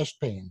pain or chest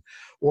pain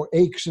or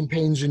aches and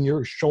pains in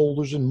your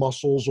shoulders and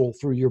muscles all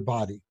through your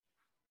body,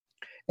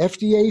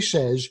 FDA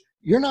says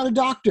you're not a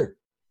doctor.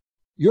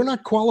 You're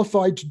not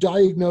qualified to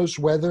diagnose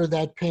whether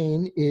that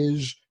pain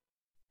is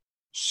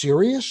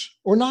serious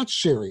or not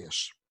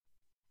serious.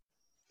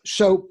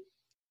 So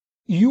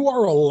you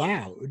are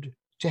allowed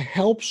to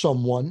help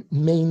someone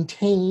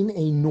maintain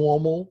a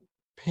normal,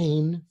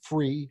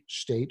 pain-free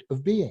state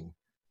of being,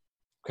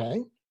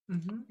 okay?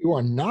 Mm-hmm. You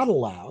are not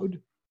allowed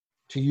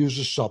to use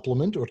a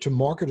supplement or to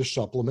market a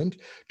supplement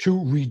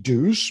to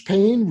reduce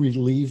pain,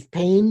 relieve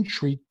pain,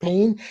 treat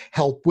pain,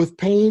 help with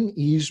pain,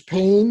 ease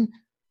pain.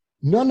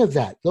 None of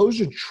that. Those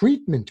are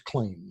treatment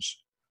claims.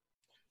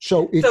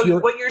 So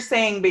what you're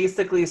saying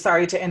basically,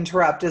 sorry to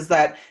interrupt, is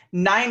that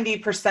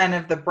 90%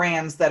 of the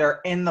brands that are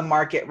in the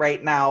market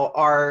right now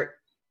are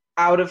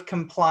out of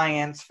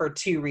compliance for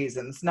two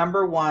reasons.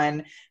 Number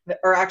one,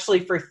 or actually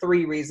for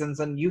three reasons,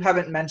 and you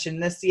haven't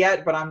mentioned this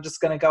yet, but I'm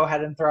just going to go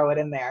ahead and throw it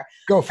in there.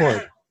 Go for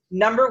it.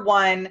 Number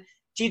one,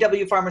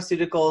 GW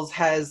Pharmaceuticals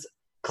has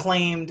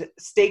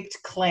staked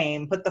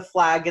claim, put the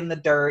flag in the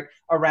dirt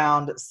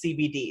around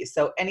CBD.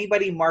 So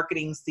anybody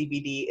marketing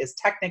CBD is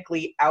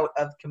technically out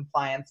of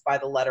compliance by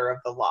the letter of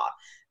the law.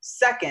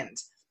 Second,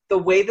 the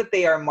way that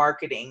they are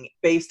marketing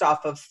based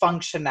off of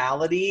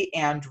functionality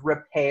and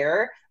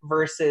repair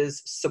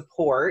versus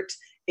support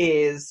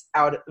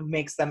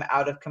makes them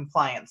out of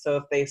compliance. So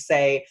if they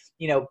say,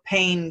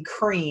 pain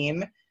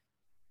cream,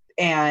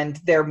 and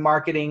they're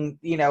marketing,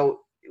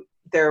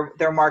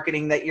 they're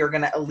marketing that you're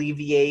going to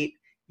alleviate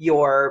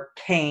your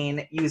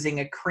pain using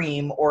a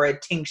cream or a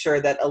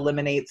tincture that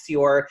eliminates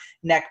your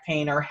neck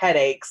pain or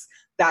headaches,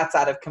 that's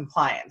out of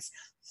compliance.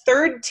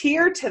 Third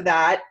tier to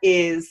that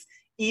is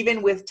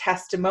even with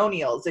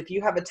testimonials. If you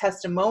have a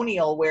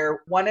testimonial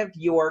where one of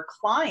your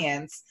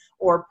clients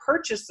or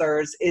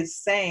purchasers is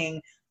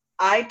saying,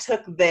 I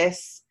took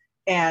this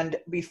and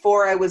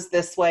before I was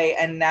this way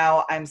and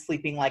now I'm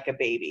sleeping like a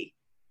baby.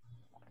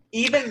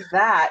 Even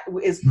that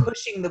is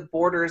pushing the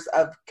borders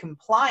of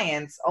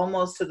compliance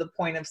almost to the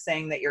point of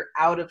saying that you're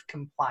out of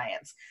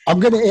compliance.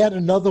 I'm going to add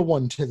another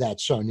one to that,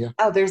 Sonia.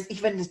 Oh, there's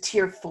even a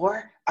tier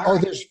 4?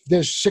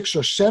 There's 6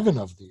 or 7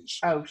 of these.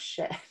 Oh,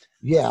 shit.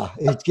 Yeah,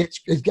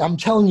 I'm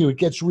telling you, it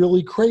gets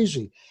really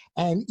crazy.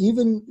 And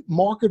even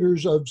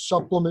marketers of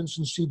supplements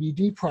and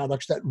CBD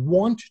products that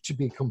want to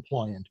be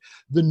compliant,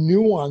 the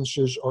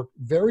nuances are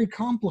very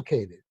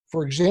complicated.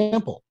 For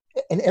example,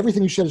 and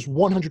everything you said is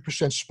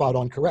 100% spot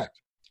on correct.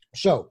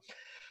 So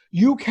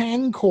you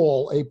can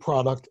call a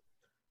product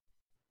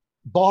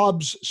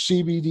Bob's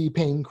CBD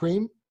pain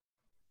cream,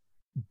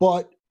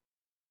 but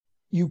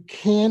you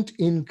can't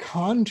in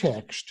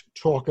context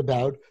talk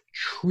about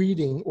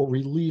treating or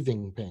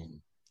relieving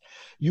pain.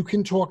 You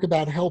can talk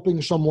about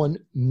helping someone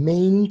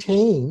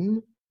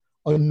maintain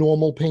a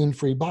normal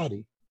pain-free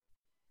body.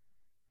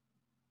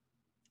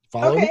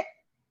 Follow me?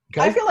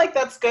 Okay. I feel like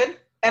that's good.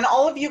 And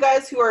all of you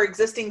guys who are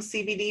existing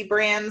CBD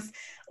brands,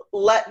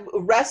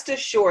 rest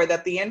assured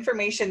that the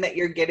information that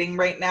you're getting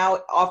right now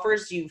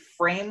offers you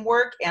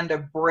framework and a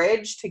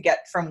bridge to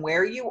get from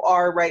where you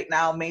are right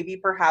now, maybe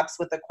perhaps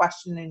with a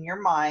question in your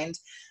mind,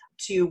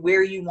 to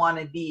where you want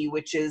to be,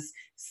 which is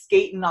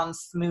skating on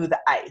smooth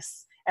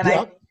ice. And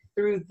yep.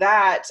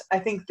 I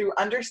think through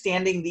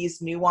understanding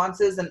these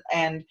nuances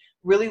and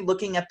really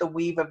looking at the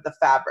weave of the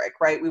fabric,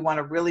 right? We want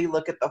to really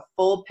look at the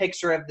full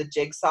picture of the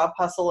jigsaw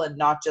puzzle and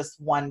not just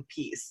one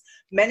piece.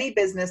 Many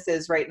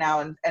businesses right now,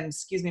 and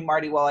excuse me,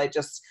 Marty, while I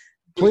just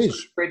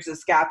bridge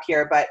this gap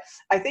here, but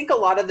I think a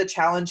lot of the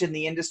challenge in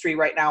the industry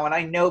right now, and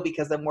I know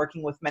because I'm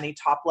working with many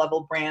top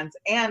level brands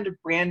and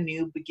brand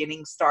new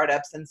beginning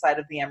startups inside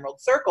of the Emerald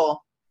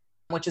Circle,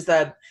 which is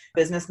a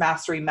business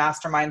mastery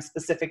mastermind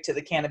specific to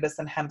the cannabis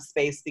and hemp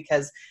space,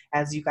 because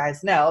as you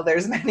guys know,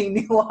 there's many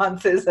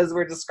nuances as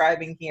we're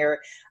describing here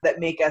that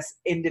make us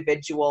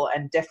individual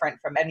and different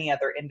from any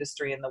other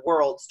industry in the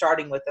world,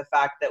 starting with the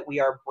fact that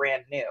we are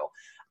brand new.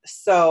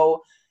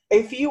 So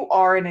if you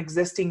are an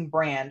existing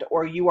brand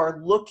or you are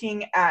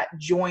looking at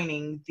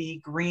joining the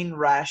Green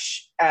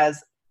Rush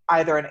as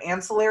either an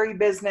ancillary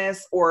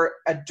business or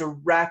a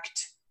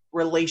direct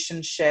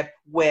relationship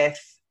with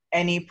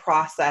any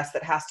process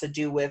that has to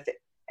do with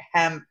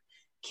hemp,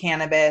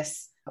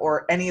 cannabis,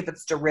 or any of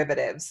its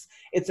derivatives,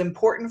 it's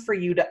important for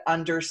you to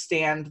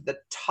understand the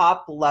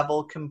top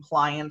level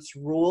compliance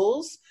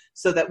rules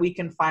so that we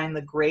can find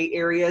the gray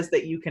areas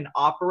that you can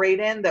operate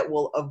in that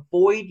will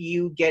avoid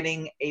you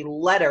getting a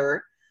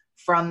letter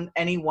from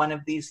any one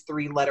of these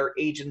 3-letter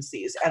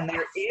agencies. And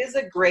there is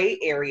a gray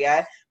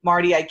area.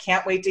 Marty, I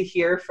can't wait to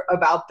hear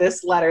about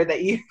this letter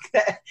that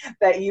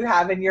you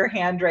have in your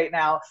hand right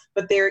now.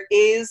 But there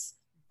is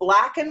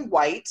black and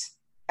white,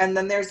 and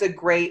then there's a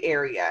gray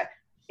area.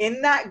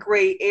 In that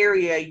gray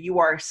area, you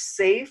are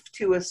safe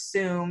to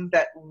assume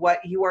that what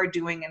you are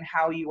doing and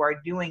how you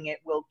are doing it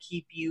will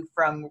keep you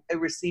from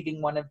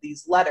receiving one of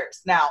these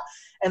letters. Now,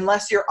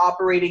 unless you're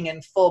operating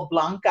in full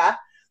blanca,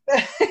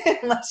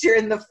 unless you're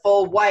in the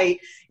full white,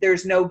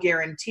 there's no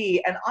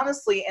guarantee. And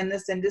honestly, in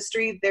this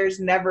industry, there's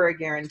never a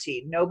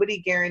guarantee. Nobody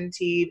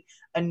guaranteed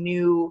a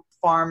new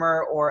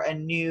farmer or a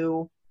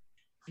new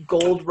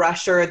gold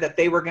rusher that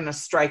they were going to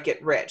strike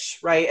it rich,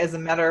 right? As a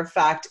matter of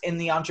fact, in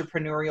the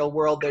entrepreneurial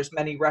world, there's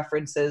many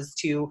references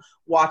to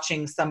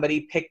watching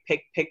somebody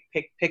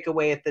pick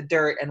away at the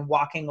dirt and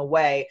walking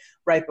away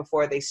right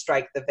before they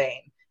strike the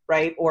vein,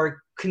 right?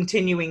 Or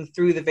continuing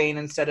through the vein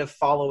instead of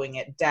following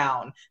it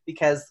down,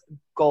 because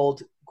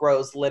gold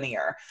grows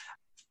linear.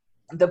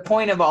 the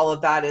point of all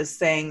of that is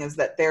saying is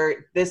that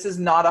this is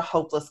not a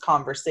hopeless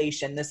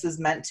conversation. This is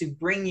meant to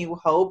bring you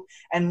hope,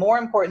 and more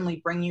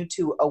importantly, bring you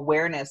to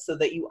awareness so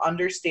that you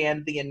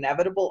understand the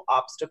inevitable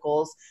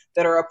obstacles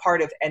that are a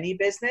part of any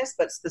business,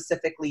 but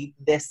specifically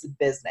this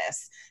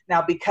business.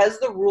 Now, because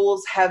the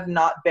rules have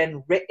not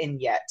been written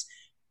yet,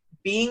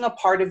 being a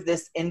part of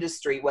this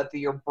industry, whether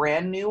you're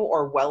brand new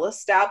or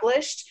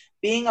well-established,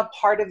 being a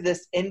part of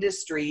this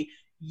industry,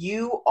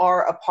 you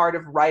are a part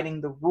of writing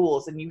the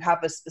rules, and you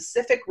have a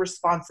specific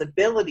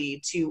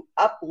responsibility to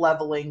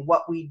up-leveling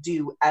what we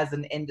do as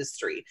an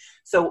industry.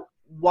 So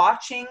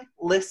watching,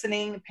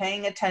 listening,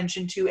 paying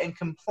attention to, and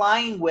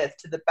complying with,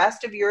 to the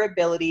best of your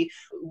ability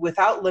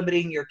without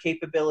limiting your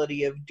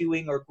capability of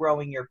doing or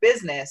growing your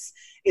business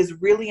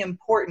is really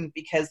important,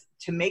 because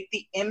to make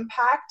the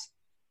impact,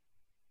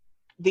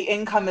 the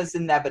income is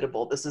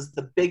inevitable. This is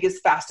the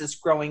biggest,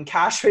 fastest growing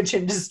cash-rich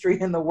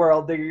industry in the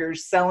world.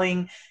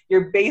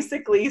 You're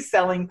basically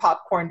selling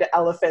popcorn to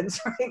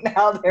elephants right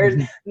now.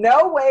 There's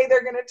no way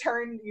they're going to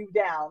turn you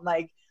down.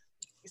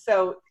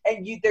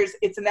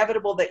 It's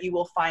inevitable that you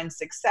will find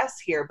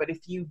success here. But if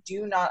you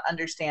do not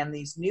understand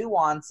these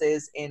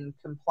nuances in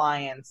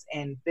compliance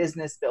and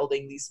business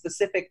building, these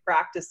specific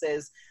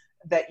practices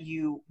that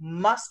you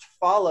must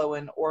follow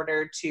in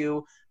order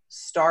to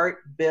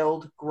start,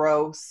 build,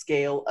 grow,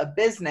 scale a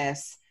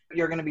business,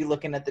 you're going to be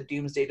looking at the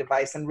doomsday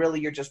device, and really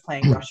you're just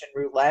playing Russian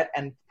roulette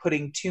and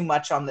putting too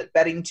much on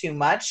betting too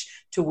much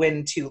to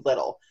win too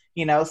little.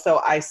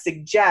 So I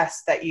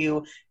suggest that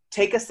you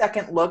take a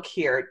second look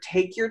here,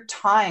 take your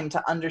time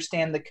to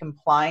understand the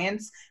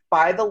compliance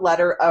by the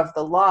letter of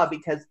the law,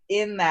 because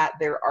in that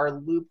there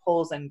are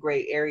loopholes and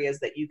gray areas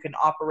that you can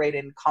operate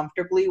in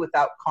comfortably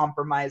without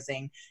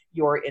compromising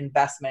your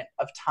investment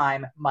of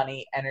time,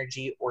 money,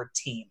 energy, or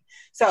team.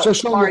 So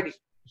Marty.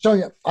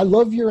 Sonia, I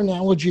love your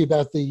analogy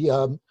about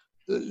the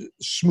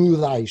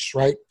smooth ice,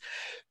 right?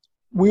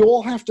 We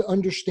all have to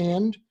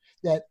understand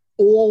that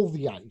all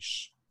the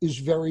ice is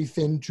very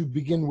thin to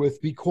begin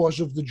with because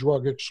of the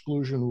drug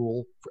exclusion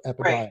rule for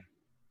epidemic. Right.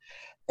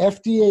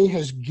 FDA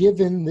has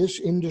given this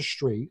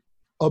industry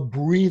a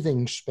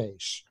breathing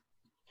space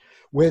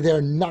where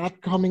they're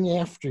not coming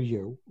after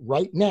you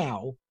right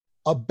now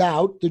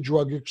about the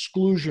drug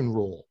exclusion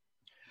rule,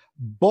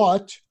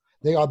 but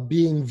they are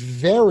being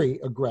very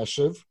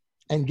aggressive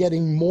and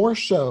getting more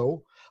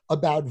so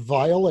about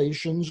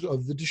violations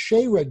of the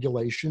DSHEA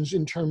regulations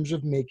in terms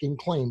of making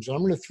claims. And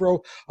I'm going to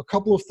throw a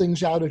couple of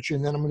things out at you,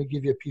 and then I'm going to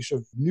give you a piece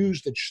of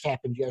news that just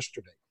happened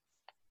yesterday.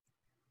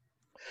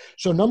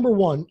 So number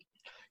one,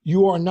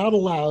 you are not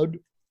allowed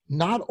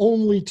not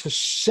only to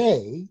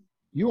say,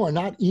 you are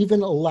not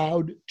even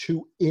allowed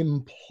to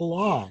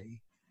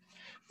imply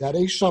that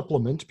a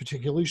supplement,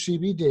 particularly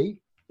CBD,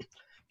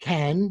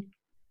 can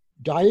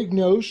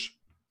diagnose,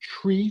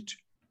 treat,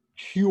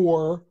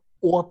 cure,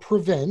 or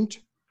prevent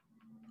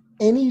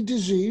any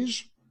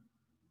disease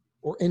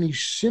or any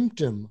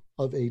symptom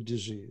of a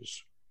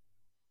disease.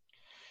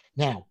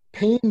 Now,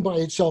 pain by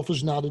itself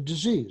is not a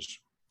disease,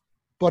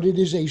 but it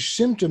is a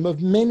symptom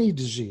of many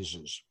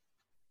diseases.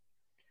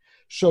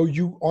 So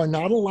you are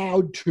not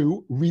allowed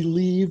to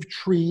relieve,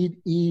 treat,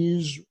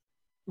 ease,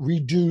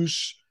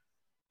 reduce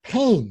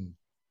pain,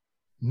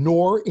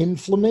 nor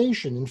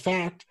inflammation. In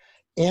fact,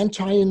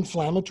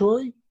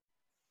 anti-inflammatory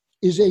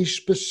is a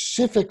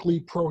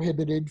specifically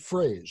prohibited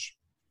phrase.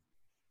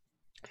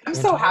 I'm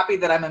so happy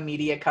that I'm a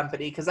media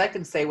company, because I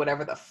can say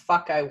whatever the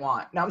fuck I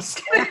want. No, I'm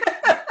just kidding.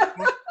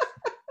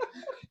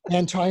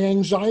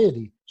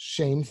 Anti-anxiety,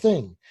 same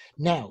thing.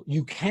 Now,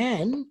 you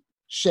can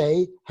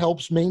say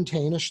helps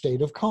maintain a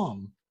state of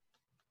calm.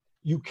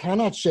 You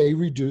cannot say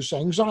reduce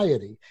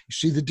anxiety. You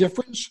see the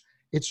difference?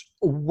 It's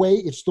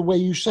the way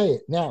you say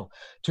it. Now,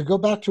 to go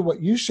back to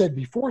what you said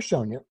before,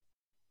 Sonia,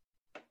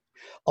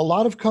 a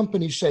lot of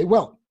companies say,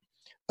 well,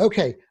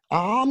 okay,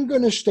 I'm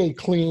going to stay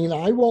clean.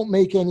 I won't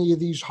make any of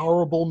these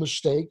horrible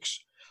mistakes,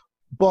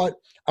 but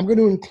I'm going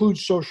to include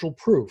social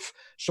proof.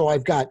 So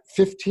I've got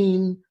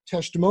 15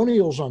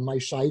 testimonials on my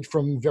site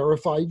from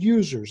verified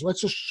users.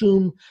 Let's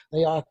assume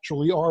they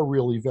actually are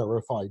really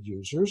verified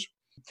users.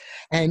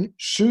 And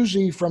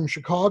Susie from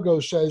Chicago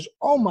says,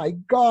 oh my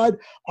God,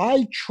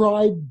 I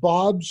tried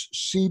Bob's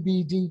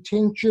CBD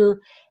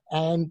tincture,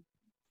 and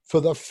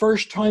for the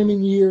first time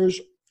in years,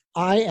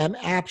 I am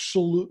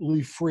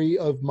absolutely free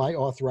of my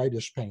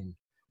arthritis pain.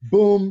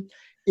 Boom,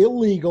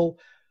 illegal.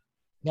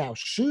 Now,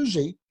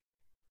 Susie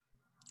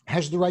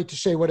has the right to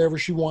say whatever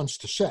she wants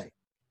to say,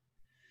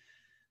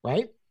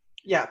 right?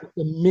 Yeah.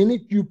 The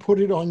minute you put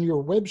it on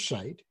your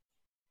website,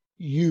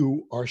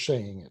 you are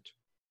saying it.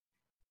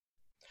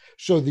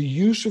 So the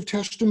use of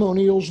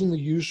testimonials and the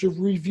use of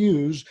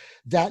reviews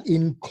that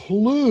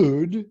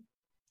include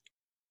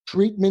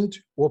treatment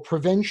or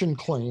prevention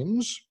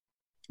claims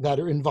that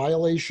are in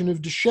violation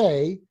of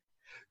DSHEA,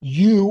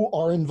 you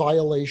are in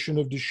violation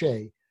of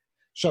DSHEA.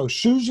 So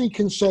Susie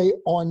can say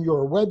on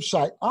your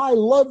website, I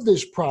love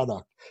this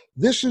product.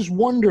 This is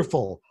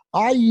wonderful.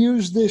 I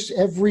use this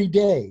every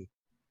day.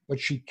 But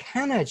she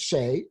cannot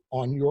say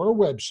on your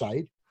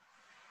website,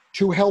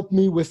 to help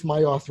me with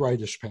my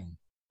arthritis pain.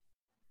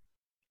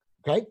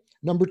 Okay.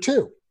 Number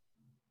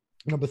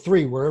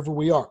three, wherever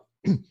we are,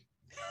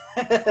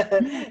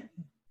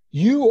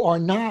 you are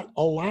not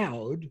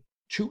allowed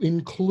to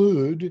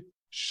include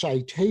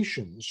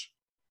citations,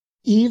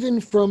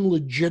 even from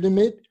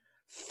legitimate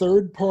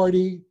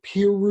third-party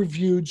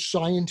peer-reviewed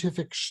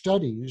scientific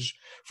studies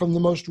from the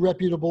most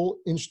reputable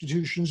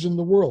institutions in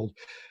the world.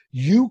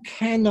 You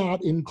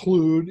cannot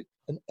include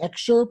an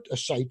excerpt, a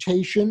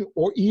citation,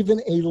 or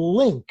even a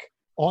link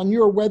on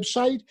your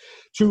website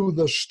to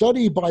the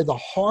study by the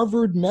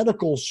Harvard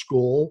Medical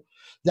School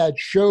that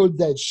showed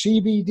that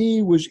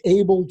CBD was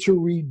able to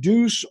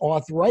reduce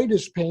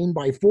arthritis pain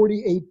by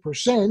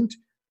 48%.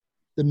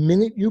 The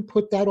minute you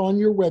put that on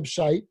your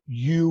website,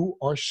 you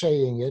are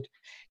saying it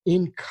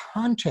in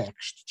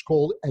context. It's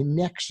called a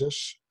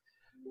nexus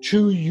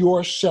to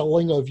your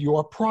selling of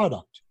your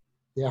product.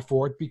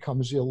 Therefore, it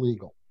becomes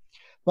illegal.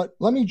 But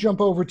let me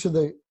jump over to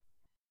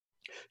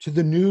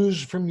the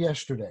news from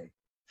yesterday.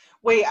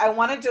 Wait, I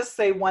want to just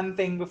say one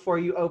thing before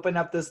you open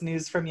up this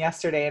news from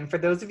yesterday. And for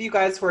those of you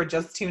guys who are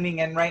just tuning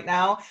in right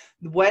now,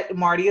 what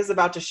Marty is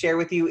about to share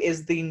with you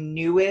is the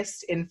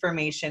newest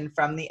information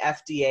from the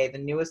FDA, the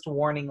newest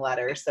warning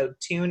letter. So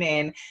tune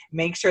in,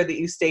 make sure that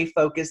you stay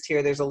focused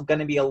here. There's going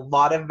to be a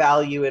lot of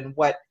value in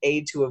what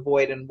A, to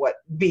avoid and what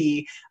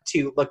B,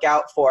 to look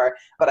out for.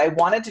 But I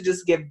wanted to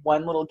just give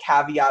one little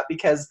caveat,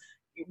 because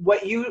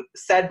what you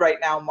said right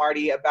now,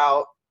 Marty,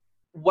 about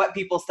what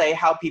people say,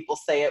 how people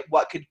say it,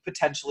 what could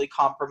potentially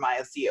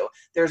compromise you.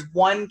 There's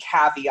one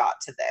caveat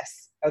to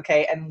this,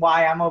 okay? And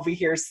why I'm over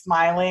here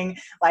smiling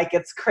like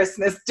it's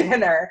Christmas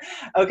dinner.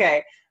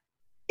 Okay,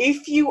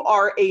 if you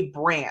are a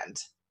brand,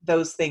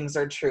 those things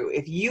are true.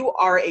 If you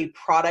are a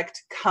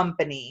product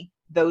company,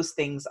 those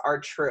things are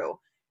true.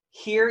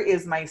 Here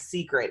is my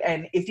secret.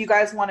 And if you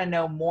guys want to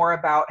know more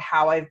about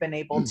how I've been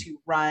able to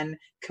run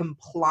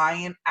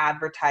compliant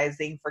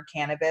advertising for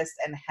cannabis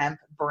and hemp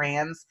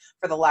brands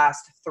for the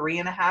last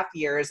 3.5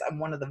 years, I'm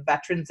one of the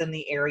veterans in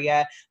the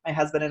area. My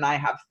husband and I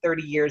have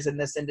 30 years in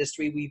this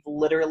industry. We've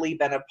literally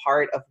been a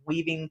part of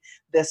weaving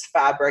this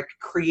fabric,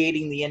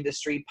 creating the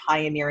industry,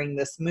 pioneering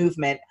this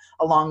movement,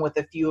 along with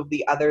a few of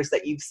the others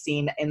that you've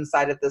seen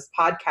inside of this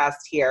podcast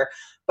here.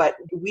 But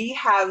we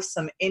have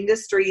some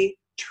industry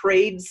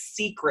trade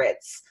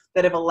secrets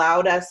that have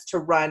allowed us to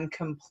run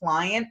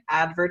compliant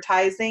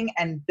advertising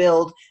and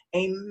build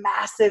a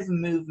massive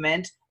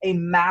movement, a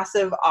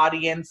massive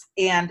audience,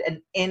 and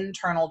an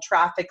internal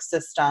traffic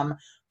system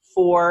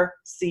for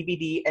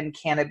CBD and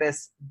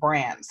cannabis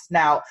brands.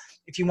 Now,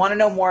 if you want to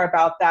know more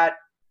about that,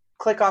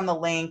 click on the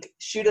link,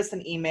 shoot us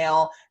an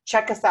email,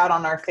 check us out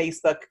on our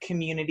Facebook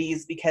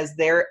communities, because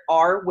there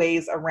are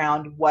ways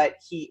around what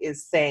he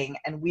is saying.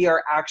 And we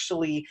are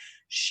actually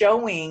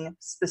showing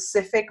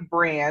specific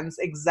brands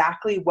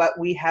exactly what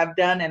we have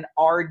done and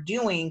are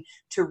doing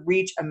to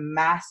reach a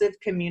massive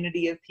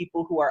community of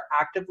people who are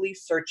actively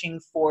searching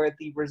for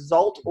the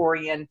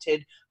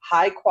result-oriented,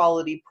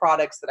 high-quality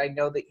products that I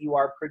know that you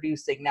are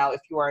producing. Now, if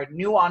you are a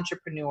new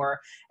entrepreneur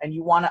and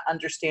you want to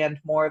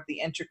understand more of the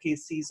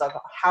intricacies of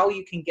how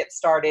you can get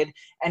started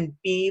and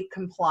be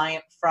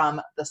compliant from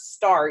the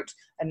start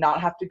and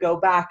not have to go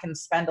back and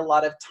spend a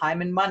lot of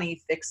time and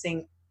money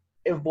fixing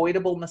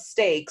avoidable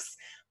mistakes,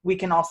 we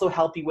can also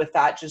help you with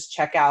that. Just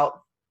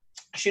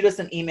shoot us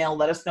an email,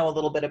 let us know a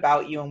little bit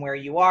about you and where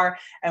you are,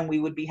 and we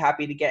would be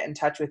happy to get in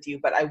touch with you.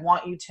 But I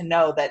want you to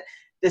know that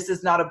this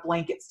is not a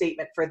blanket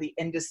statement for the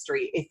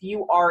industry. If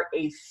you are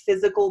a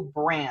physical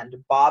brand,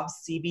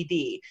 Bob's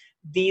CBD,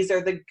 these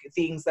are the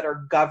things that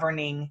are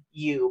governing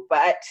you.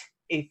 But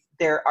if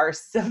there are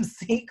some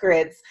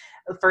secrets,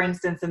 for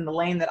instance, in the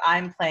lane that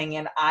I'm playing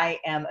in, I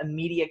am a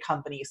media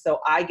company. So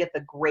I get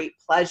the great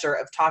pleasure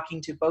of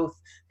talking to both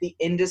the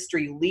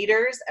industry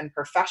leaders and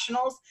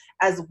professionals,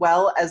 as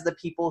well as the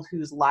people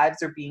whose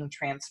lives are being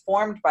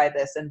transformed by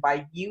this. And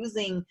by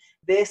using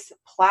this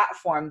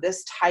platform,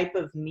 this type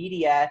of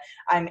media,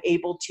 I'm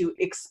able to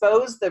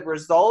expose the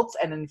results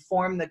and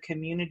inform the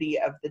community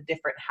of the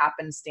different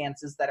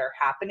happenstances that are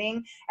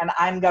happening. And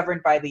I'm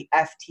governed by the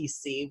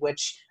FTC,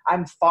 which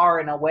I'm far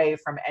and away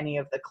from any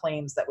of the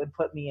claims that would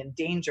put me in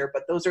danger,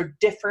 but those are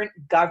different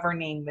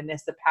governing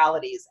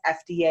municipalities,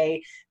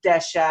 FDA,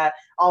 DESHA,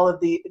 all of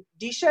the,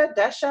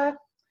 DESHA?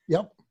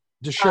 Yep,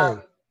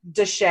 DESHA.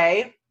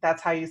 DESHA,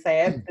 that's how you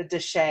say it, the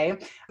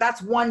DESHA.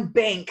 That's one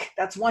bank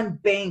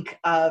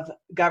of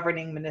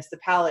governing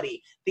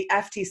municipality. The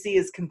FTC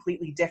is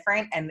completely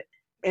different, and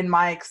in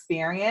my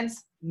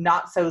experience,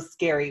 not so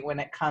scary when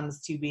it comes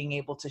to being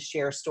able to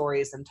share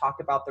stories and talk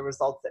about the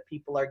results that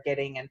people are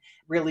getting and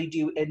really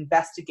do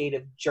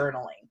investigative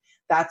journaling.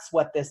 That's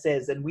what this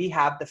is. And we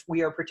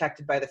are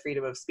protected by the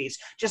freedom of speech.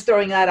 Just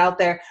throwing that out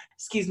there.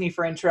 Excuse me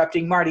for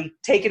interrupting. Marty,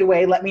 take it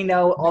away. Let me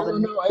know.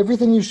 No,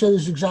 everything you said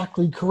is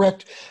exactly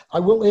correct. I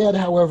will add,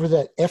 however,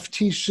 that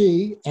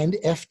FTC and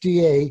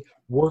FDA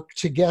work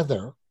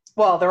together.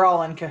 Well, they're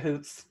all in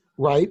cahoots.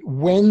 Right?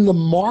 When the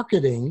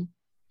marketing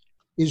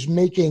is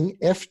making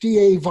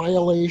FDA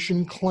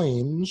violation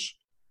claims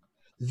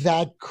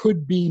that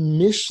could be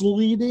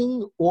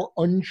misleading or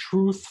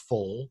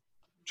untruthful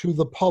to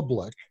the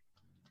public,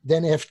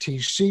 then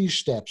FTC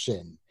steps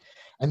in.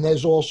 And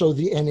there's also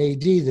the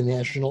NAD, the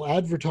National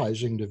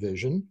Advertising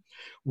Division,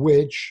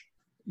 which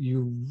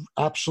you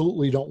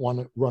absolutely don't want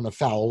to run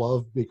afoul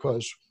of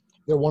because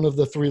they're one of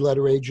the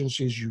three-letter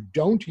agencies you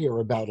don't hear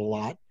about a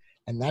lot,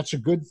 and that's a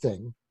good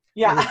thing.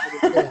 Yeah.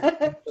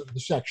 The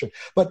section.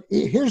 But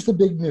here's the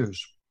big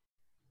news.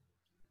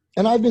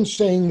 And I've been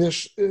saying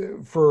this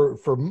for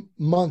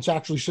months,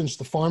 actually, since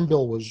the Farm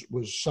Bill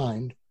was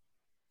signed,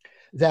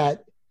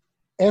 that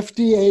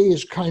FDA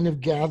is kind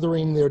of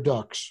gathering their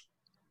ducks,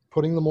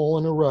 putting them all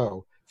in a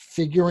row,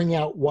 figuring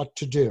out what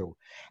to do.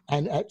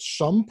 And at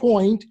some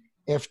point,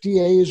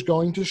 FDA is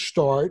going to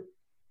start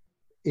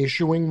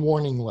issuing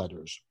warning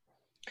letters.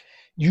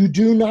 You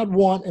do not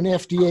want an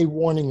FDA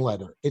warning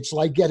letter. It's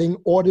like getting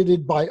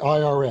audited by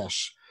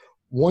IRS.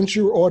 Once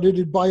you're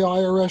audited by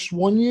IRS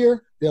 1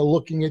 year, they're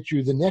looking at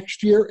you the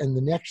next year and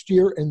the next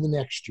year and the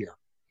next year,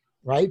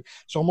 right?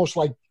 It's almost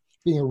like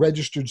being a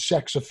registered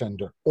sex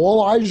offender.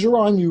 All eyes are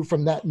on you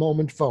from that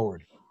moment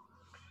forward.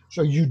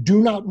 So you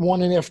do not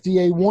want an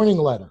FDA warning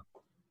letter.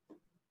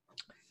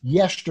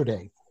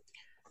 Yesterday,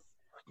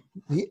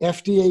 the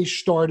FDA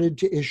started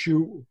to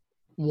issue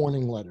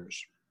warning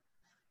letters.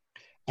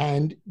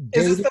 And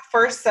is this the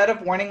first set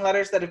of warning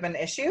letters that have been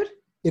issued?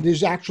 It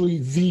is actually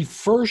the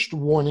first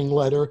warning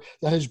letter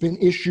that has been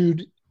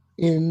issued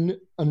in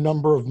a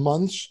number of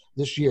months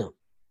this year.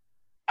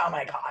 Oh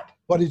my God.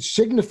 But it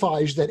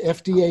signifies that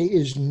FDA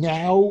is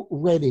now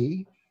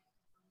ready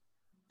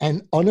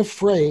and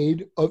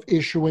unafraid of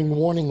issuing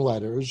warning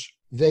letters.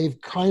 They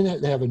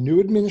have a new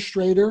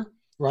administrator,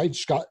 right?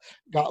 Scott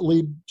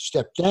Gottlieb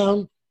stepped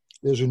down.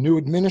 There's a new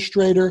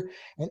administrator,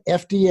 and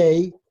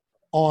FDA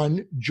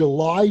on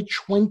July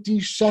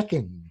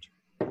 22nd,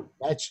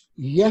 that's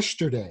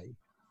yesterday,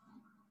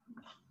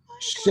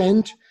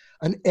 sent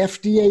an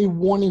FDA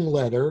warning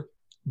letter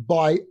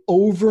by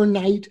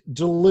overnight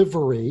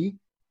delivery.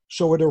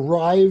 So it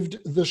arrived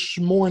this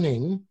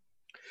morning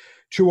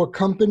to a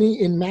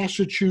company in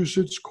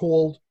Massachusetts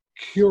called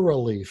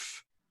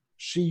Curaleaf,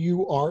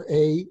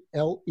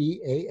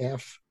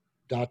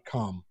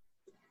 CURALEAF.com.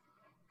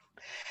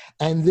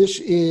 And this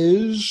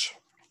is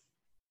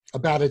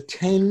about a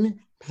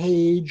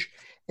 10-page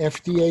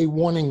FDA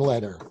warning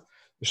letter.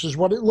 This is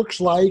what it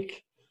looks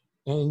like,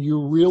 and you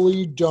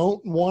really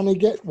don't want to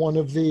get one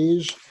of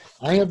these.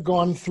 I have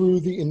gone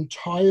through the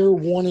entire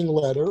warning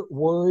letter,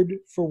 word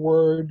for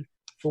word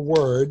for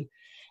word,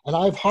 and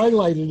I've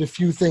highlighted a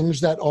few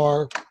things that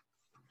are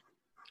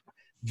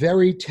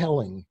very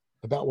telling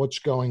about what's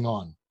going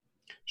on.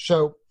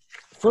 So,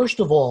 first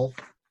of all,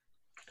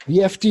 the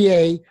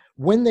FDA,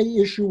 when they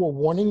issue a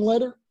warning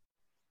letter,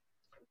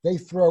 they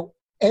throw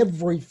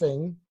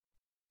everything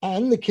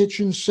and the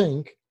kitchen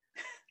sink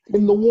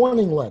in the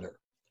warning letter,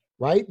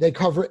 right? They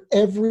cover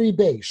every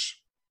base.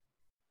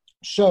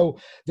 So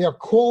they're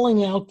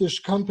calling out this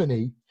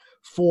company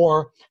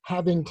for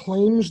having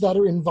claims that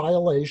are in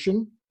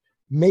violation,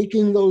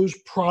 making those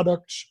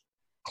products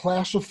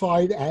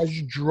classified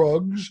as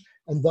drugs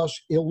and thus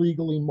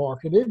illegally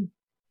marketed,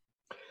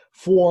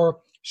 for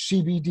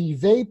CBD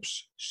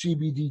vapes,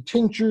 CBD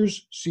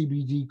tinctures,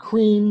 CBD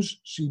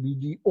creams,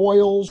 CBD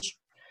oils,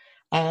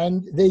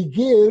 and they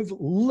give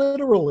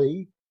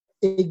literally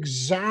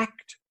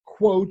exact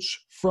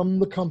quotes from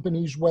the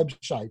company's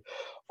website.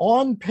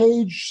 On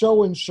page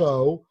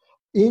so-and-so,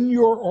 in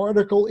your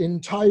article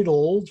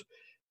entitled,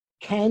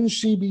 "Can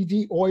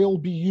CBD oil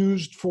be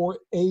used for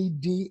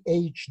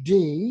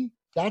ADHD?"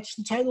 That's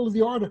the title of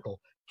the article.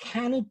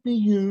 Can it be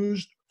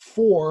used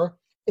for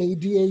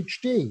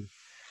ADHD?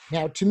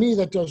 Now, to me,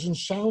 that doesn't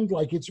sound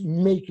like it's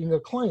making a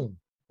claim,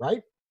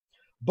 right?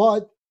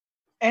 But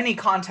any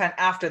content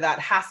after that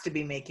has to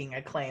be making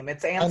a claim.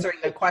 It's answering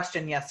the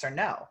question yes or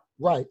no.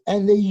 Right.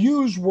 And they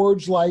use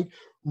words like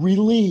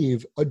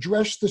relieve,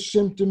 address the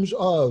symptoms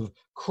of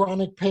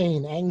chronic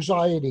pain,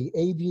 anxiety,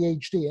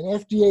 ADHD.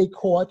 And FDA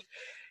caught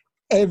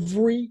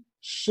every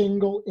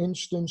single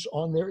instance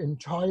on their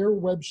entire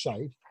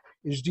website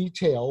is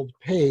detailed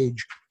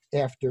page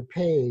after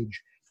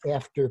page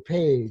after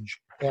page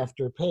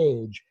after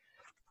page.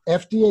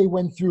 FDA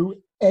went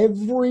through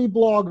every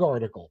blog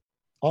article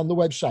on the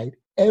website,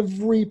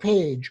 every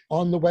page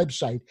on the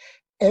website,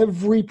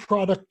 every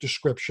product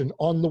description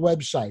on the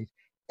website,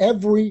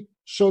 every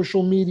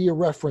social media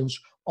reference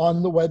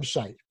on the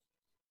website,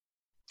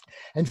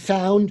 and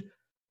found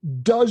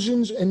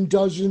dozens and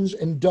dozens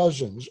and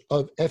dozens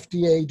of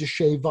FDA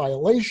DSHEA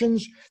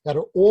violations that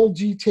are all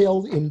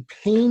detailed in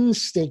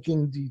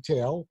painstaking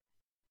detail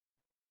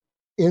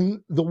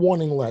in the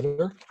warning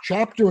letter,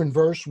 chapter and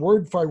verse,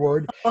 word by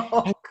word.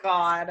 Oh,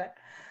 God.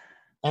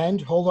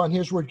 And hold on,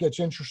 here's where it gets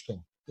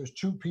interesting. There's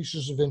two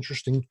pieces of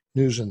interesting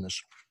news in this.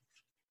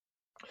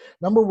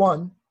 Number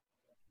one,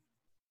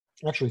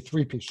 actually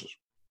three pieces.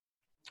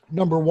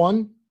 Number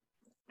one,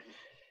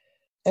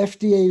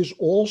 FDA is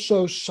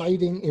also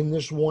citing in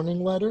this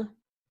warning letter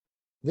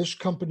this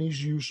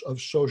company's use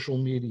of social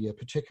media,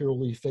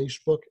 particularly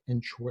Facebook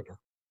and Twitter.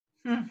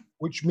 Hmm.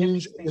 which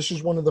means this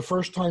is one of the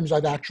first times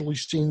I've actually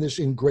seen this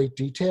in great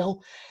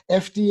detail.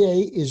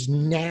 FDA is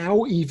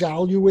now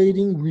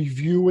evaluating,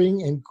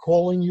 reviewing, and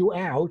calling you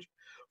out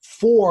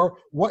for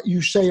what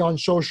you say on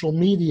social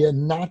media,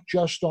 not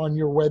just on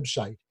your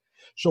website.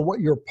 So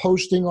what you're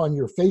posting on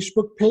your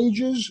Facebook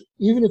pages,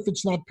 even if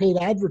it's not paid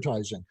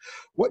advertising,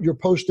 what you're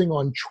posting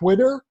on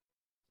Twitter,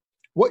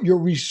 what you're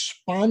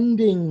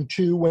responding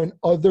to when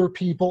other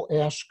people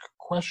ask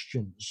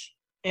questions.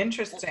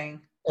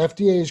 Interesting.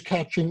 FDA is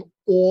catching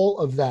all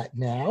of that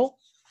now.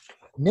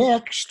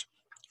 Next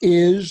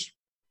is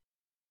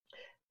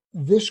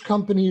this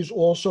company is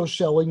also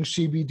selling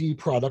CBD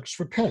products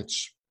for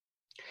pets.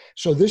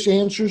 So this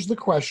answers the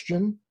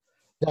question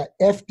that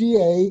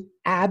FDA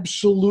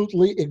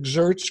absolutely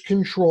exerts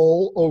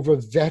control over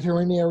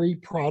veterinary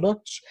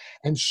products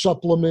and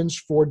supplements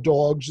for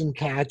dogs and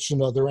cats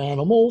and other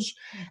animals.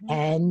 Mm-hmm.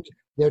 And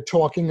they're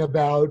talking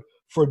about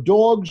for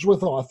dogs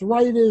with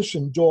arthritis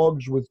and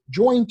dogs with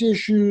joint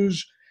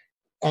issues.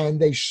 And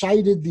they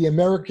cited the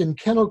American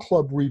Kennel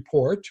Club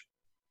report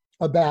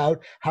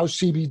about how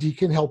CBD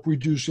can help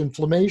reduce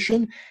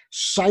inflammation.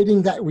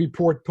 Citing that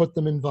report put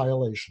them in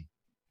violation.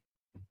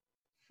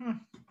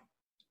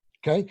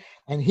 Okay,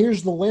 and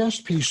here's the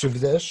last piece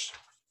of this.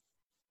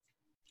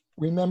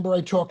 Remember I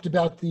talked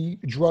about the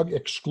drug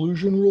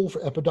exclusion rule for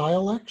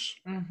Epidiolex?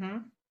 Mm-hmm.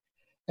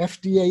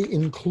 FDA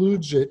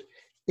includes it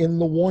in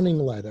the warning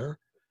letter.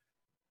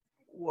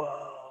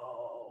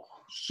 Whoa.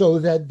 So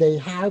that they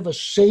have a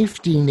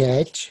safety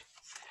net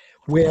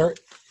where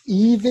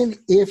even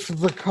if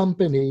the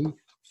company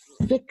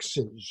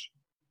fixes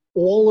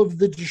all of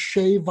the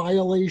DSHEA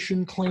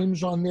violation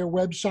claims on their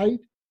website,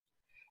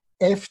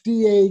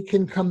 FDA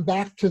can come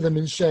back to them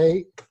and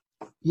say,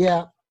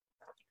 yeah,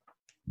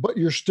 but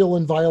you're still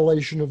in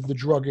violation of the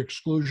drug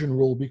exclusion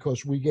rule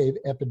because we gave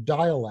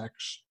Epidiolex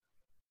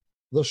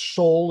the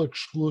sole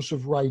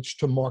exclusive rights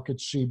to market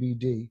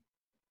CBD,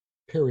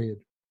 period.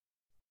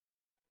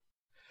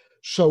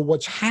 So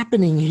what's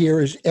happening here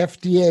is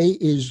FDA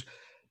is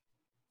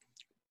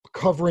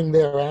covering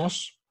their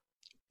ass.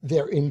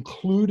 They're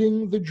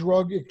including the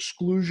drug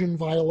exclusion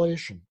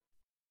violation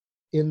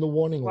in the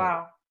warning letter.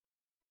 Wow.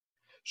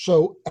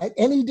 So at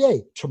any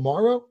day,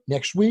 tomorrow,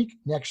 next week,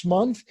 next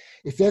month,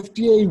 if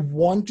FDA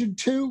wanted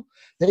to,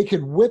 they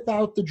could whip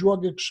out the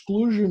drug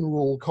exclusion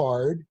rule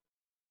card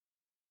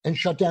and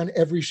shut down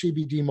every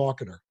CBD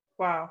marketer.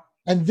 Wow.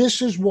 And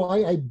this is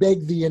why I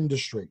beg the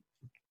industry.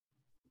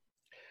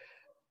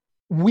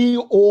 We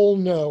all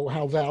know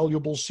how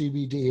valuable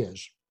CBD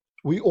is.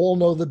 We all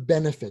know the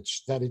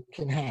benefits that it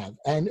can have,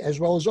 and as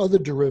well as other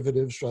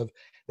derivatives of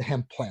the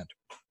hemp plant.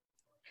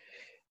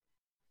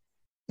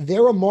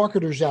 There are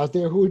marketers out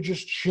there who are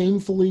just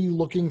shamefully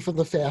looking for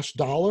the fast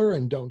dollar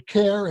and don't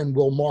care and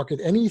will market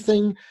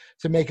anything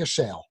to make a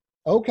sale.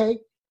 Okay,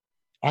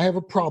 I have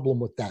a problem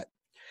with that.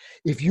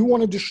 If you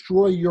want to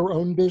destroy your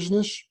own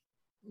business,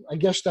 I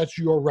guess that's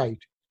your right.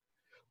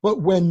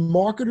 But when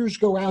marketers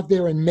go out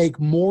there and make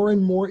more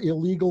and more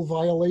illegal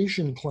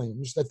violation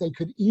claims that they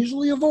could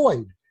easily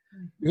avoid,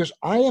 because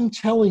I am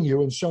telling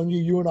you, and Sonia,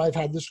 you and I have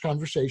had this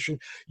conversation,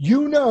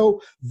 you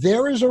know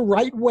there is a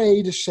right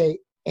way to say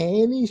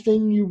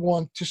anything you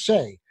want to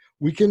say.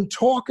 We can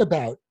talk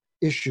about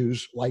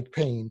issues like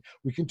pain.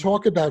 We can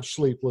talk about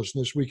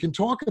sleeplessness. We can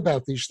talk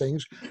about these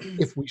things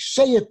if we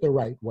say it the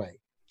right way.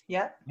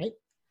 Yeah. Right?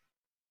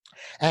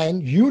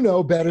 And you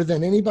know better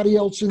than anybody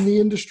else in the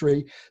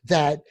industry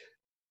that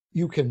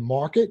you can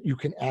market, you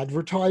can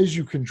advertise,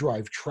 you can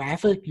drive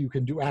traffic, you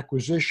can do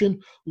acquisition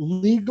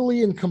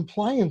legally and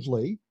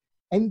compliantly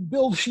and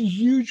build a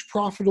huge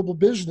profitable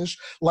business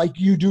like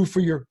you do for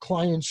your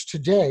clients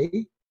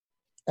today.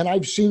 And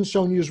I've seen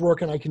Sonia's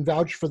work and I can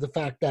vouch for the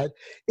fact that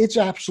it's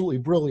absolutely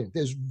brilliant.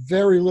 There's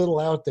very little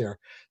out there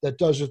that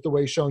does it the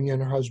way Sonia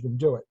and her husband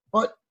do it.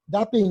 But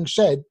that being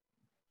said,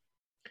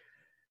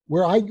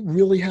 where I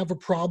really have a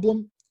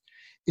problem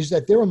is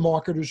that there are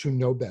marketers who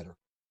know better.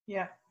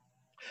 Yeah.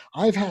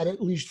 I've had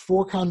at least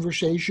 4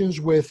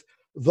 conversations with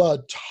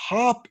the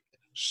top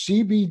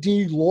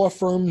CBD law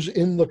firms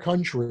in the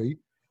country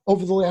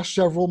over the last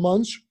several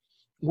months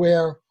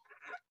where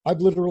I've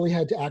literally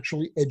had to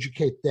actually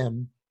educate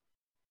them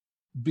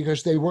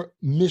because they were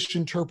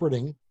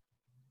misinterpreting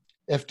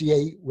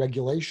FDA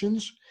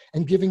regulations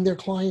and giving their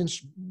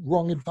clients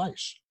wrong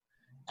advice.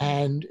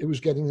 And it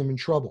was getting them in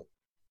trouble.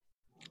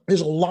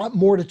 There's a lot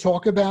more to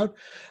talk about,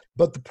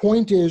 but the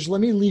point is, let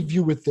me leave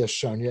you with this,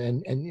 Sonia,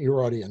 and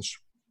your audience.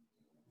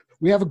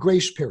 We have a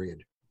grace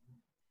period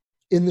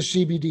in the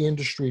CBD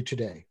industry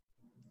today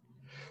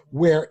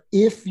where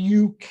if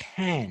you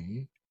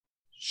can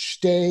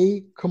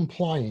stay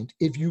compliant,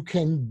 if you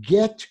can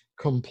get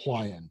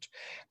compliant,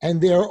 and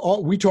there are,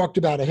 we talked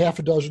about a half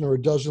a dozen or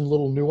a dozen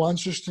little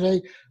nuances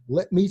today.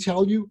 Let me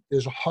tell you,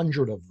 there's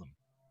 100 of them.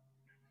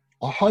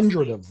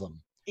 100 of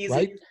them, Easy.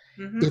 right?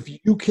 Mm-hmm. If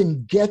you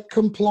can get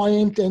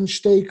compliant and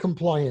stay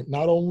compliant,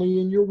 not only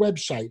in your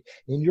website,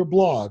 in your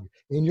blog,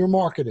 in your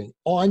marketing,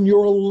 on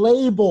your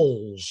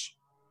labels,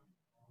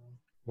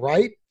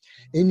 right?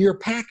 In your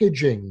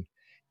packaging,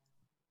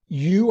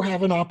 you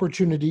have an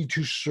opportunity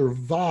to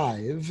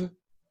survive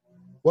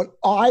what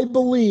I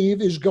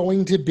believe is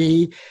going to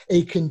be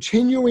a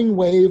continuing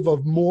wave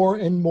of more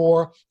and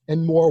more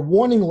and more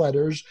warning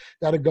letters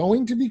that are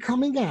going to be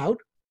coming out.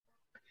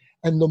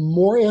 And the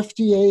more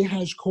FDA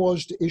has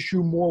cause to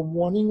issue more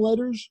warning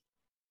letters,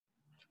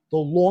 the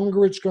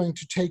longer it's going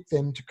to take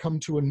them to come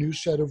to a new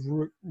set of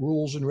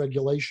rules and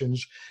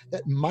regulations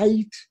that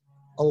might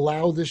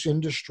allow this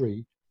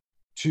industry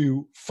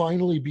to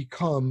finally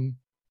become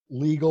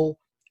legal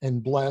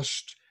and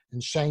blessed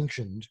and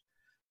sanctioned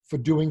for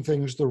doing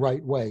things the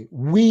right way.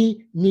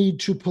 We need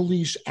to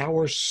police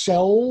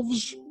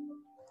ourselves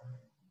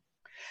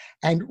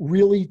and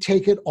really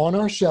take it on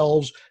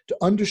ourselves to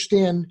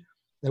understand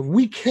that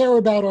we care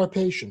about our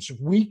patients, if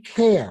we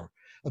care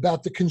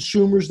about the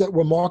consumers that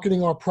we're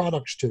marketing our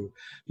products to,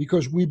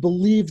 because we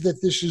believe that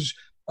this is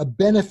a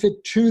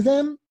benefit to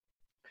them,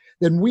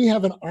 then we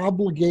have an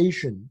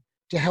obligation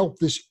to help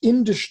this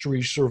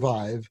industry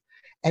survive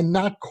and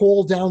not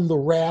call down the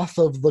wrath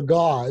of the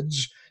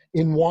gods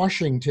in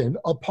Washington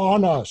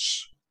upon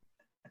us.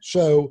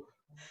 So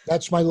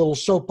that's my little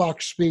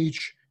soapbox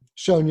speech.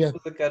 Sonia,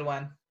 That was a good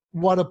one.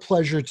 What a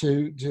pleasure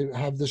to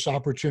have this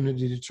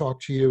opportunity to talk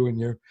to you and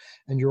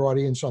your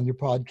audience on your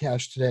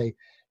podcast today.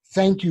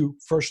 Thank you,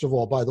 first of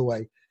all, by the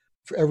way,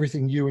 for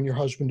everything you and your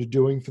husband are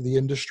doing for the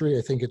industry.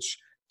 I think it's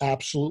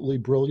absolutely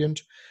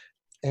brilliant.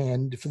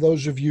 And for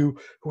those of you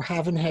who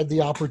haven't had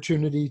the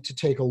opportunity to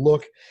take a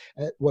look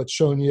at what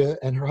Sonia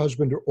and her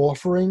husband are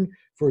offering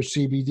for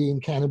CBD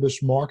and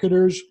cannabis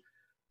marketers,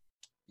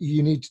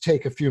 you need to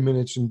take a few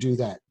minutes and do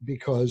that,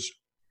 because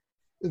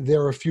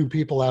there are a few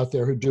people out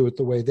there who do it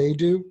the way they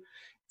do,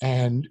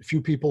 and a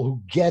few people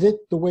who get it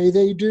the way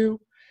they do,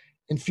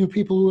 and few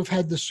people who have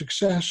had the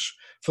success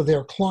for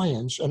their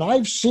clients. And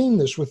I've seen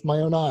this with my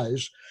own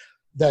eyes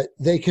that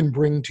they can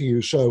bring to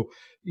you. So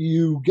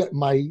you get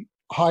my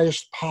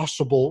highest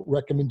possible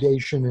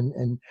recommendation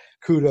and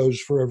kudos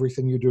for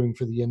everything you're doing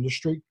for the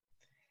industry.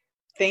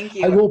 Thank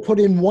you. I will put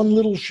in one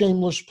little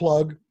shameless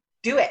plug.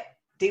 Do it.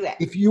 Do it.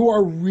 If you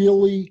are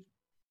really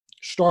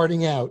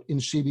starting out in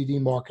CBD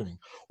marketing,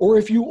 or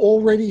if you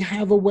already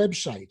have a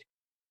website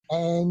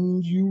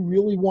and you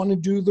really want to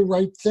do the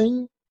right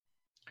thing,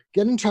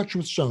 get in touch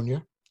with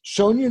Sonia.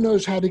 Sonia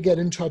knows how to get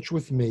in touch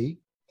with me.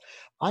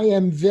 I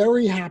am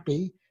very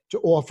happy to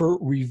offer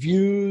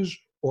reviews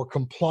or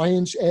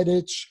compliance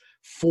edits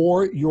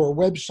for your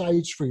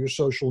websites, for your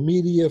social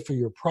media, for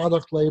your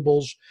product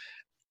labels,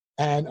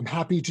 and I'm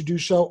happy to do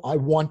so. I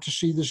want to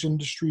see this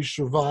industry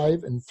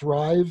survive and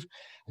thrive.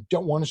 I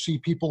don't want to see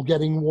people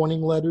getting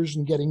warning letters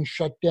and getting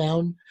shut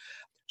down.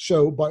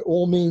 So by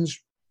all means,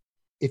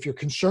 if you're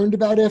concerned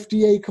about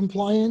FDA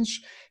compliance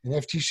and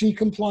FTC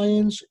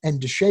compliance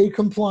and DSHEA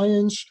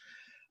compliance,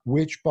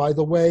 which, by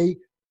the way,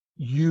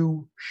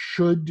 you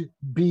should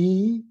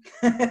be,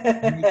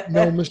 make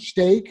no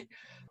mistake.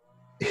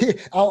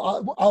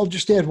 I'll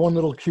just add one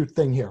little cute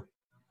thing here.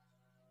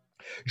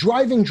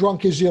 Driving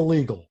drunk is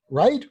illegal,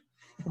 right?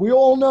 We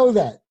all know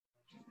that.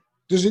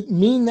 Does it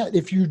mean that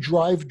if you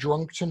drive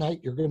drunk tonight,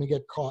 you're going to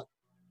get caught?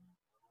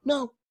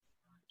 No.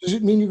 Does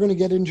it mean you're going to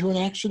get into an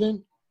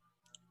accident?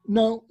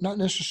 No, not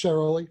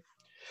necessarily.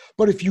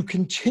 But if you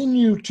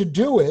continue to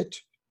do it,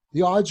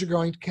 the odds are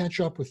going to catch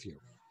up with you.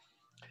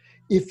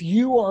 If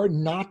you are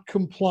not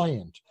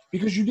compliant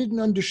because you didn't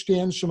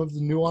understand some of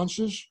the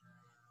nuances,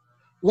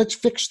 let's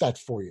fix that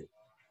for you.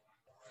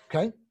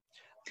 Okay?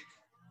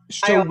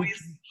 So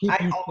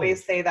I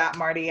always say that,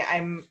 Marty.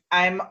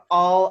 I'm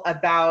all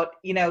about,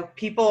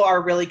 people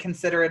are really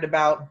considerate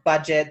about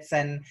budgets,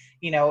 and,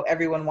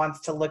 everyone wants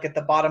to look at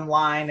the bottom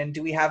line and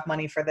do we have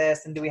money for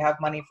this and do we have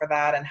money for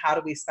that and how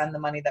do we spend the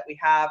money that we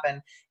have?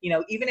 And,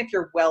 even if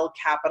you're well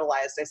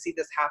capitalized, I see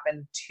this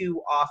happen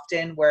too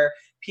often where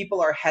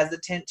people are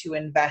hesitant to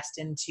invest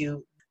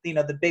into,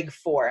 the big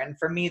four. And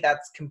for me,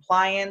 that's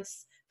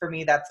compliance. For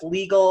me, that's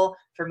legal.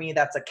 For me,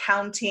 that's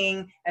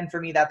accounting. And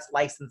for me, that's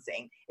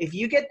licensing. If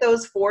you get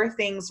those four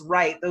things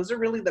right, those are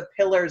really the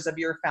pillars of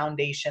your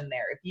foundation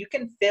there. If you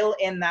can fill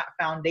in that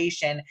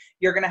foundation,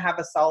 you're going to have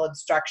a solid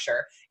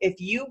structure.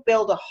 If you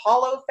build a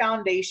hollow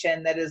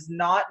foundation that is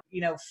not,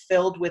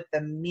 filled with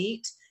the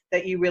meat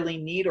that you really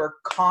need or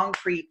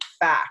concrete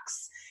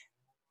facts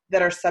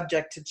that are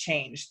subject to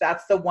change,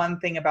 that's the one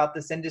thing about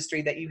this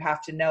industry that you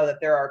have to know, that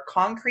there are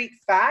concrete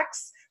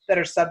facts that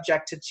are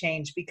subject to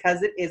change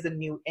because it is a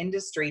new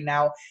industry.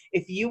 Now,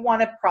 if you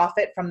want to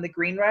profit from the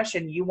green rush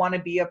and you want to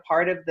be a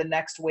part of the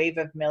next wave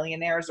of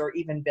millionaires or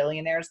even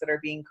billionaires that are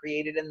being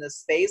created in this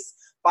space,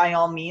 by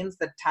all means,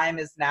 the time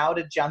is now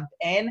to jump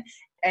in.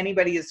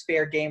 Anybody is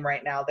fair game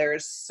right now. There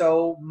is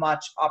so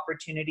much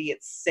opportunity.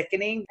 It's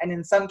sickening and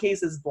in some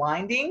cases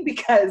blinding,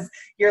 because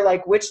you're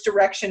like, which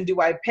direction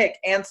do I pick?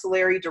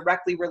 Ancillary,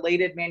 directly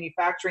related,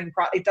 manufacturing,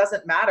 it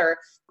doesn't matter.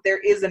 There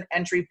is an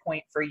entry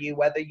point for you,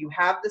 whether you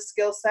have the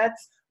skill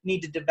sets,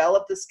 need to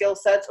develop the skill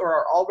sets, or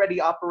are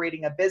already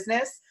operating a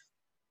business.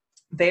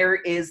 There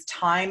is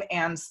time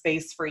and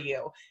space for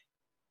you.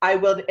 I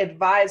will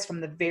advise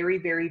from the very,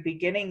 very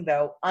beginning,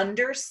 though,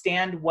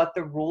 understand what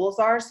the rules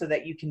are so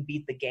that you can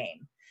beat the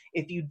game.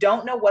 If you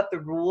don't know what the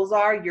rules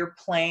are, you're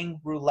playing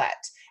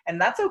roulette. And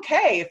that's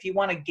okay if you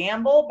want to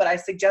gamble, but I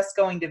suggest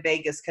going to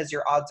Vegas because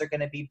your odds are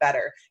going to be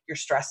better. Your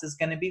stress is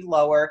going to be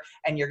lower,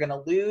 and you're going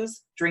to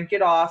lose, drink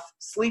it off,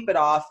 sleep it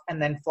off,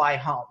 and then fly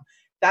home.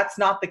 That's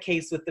not the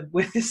case with the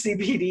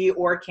CBD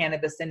or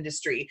cannabis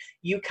industry.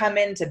 You come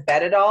in to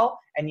bet it all,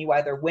 and you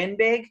either win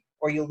big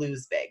or you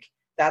lose big.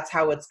 That's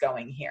how it's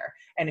going here.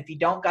 And if you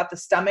don't got the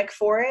stomach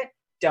for it,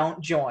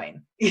 don't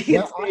join.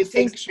 It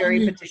takes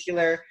very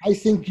particular. I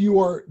think you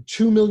are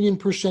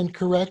 2,000,000%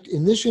 correct.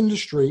 In this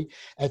industry,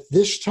 at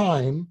this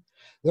time,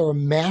 there are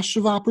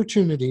massive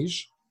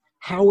opportunities.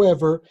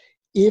 However,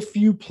 if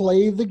you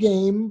play the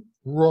game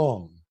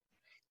wrong,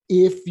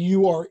 if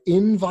you are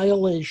in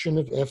violation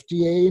of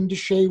FDA and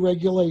DSHEA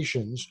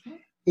regulations,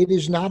 it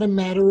is not a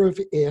matter of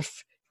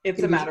if.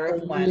 It's a matter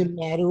of when. It's a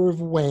matter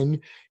of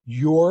when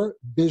your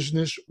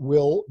business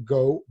will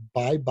go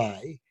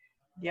bye-bye.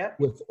 Yep.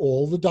 With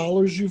all the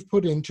dollars you've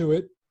put into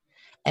it,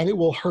 and it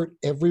will hurt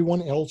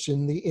everyone else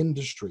in the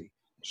industry.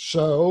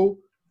 So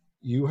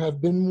you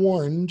have been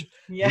warned.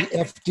 Yeah. The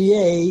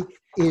FDA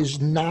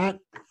is not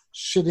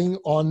sitting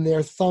on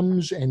their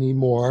thumbs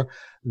anymore.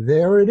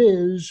 There it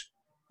is,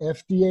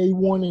 FDA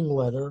warning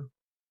letter.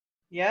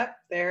 Yep,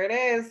 there it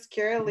is.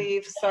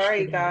 Curaleaf.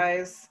 Sorry,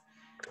 guys.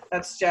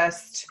 That's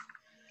just,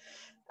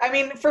 I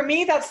mean, for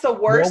me, that's the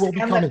worst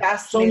and the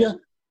best news.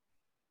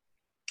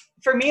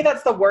 For me,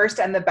 that's the worst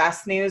and the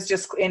best news.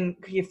 Just in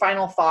your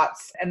final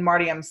thoughts. And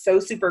Marty, I'm so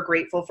super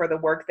grateful for the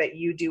work that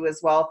you do as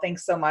well.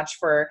 Thanks so much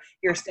for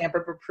your stamp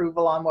of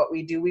approval on what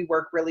we do. We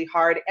work really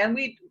hard, and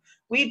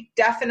we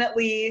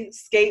definitely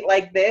skate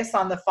like this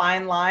on the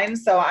fine line.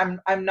 So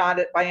I'm not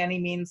by any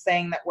means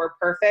saying that we're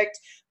perfect,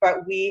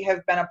 but we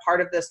have been a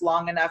part of this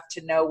long enough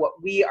to know what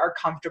we are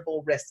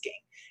comfortable risking.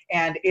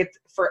 And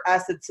for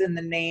us, it's in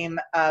the name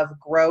of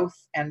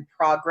growth and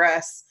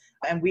progress.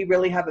 And we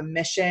really have a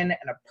mission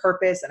and a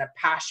purpose and a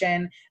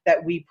passion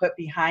that we put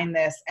behind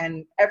this.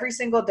 And every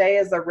single day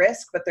is a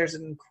risk, but there's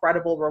an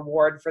incredible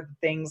reward for the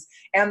things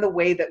and the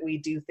way that we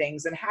do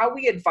things. And how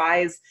we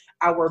advise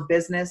our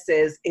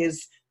businesses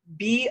is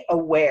be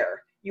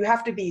aware. You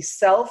have to be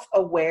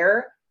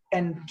self-aware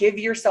and give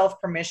yourself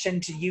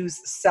permission to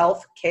use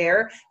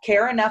self-care.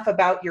 Care enough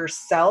about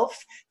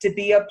yourself to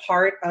be a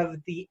part of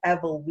the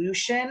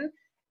evolution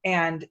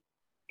and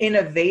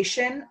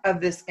innovation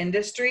of this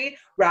industry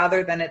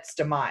rather than its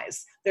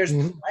demise. There's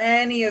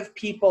plenty of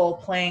people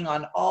playing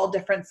on all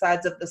different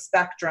sides of the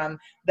spectrum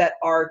that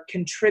are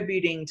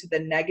contributing to the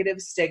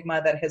negative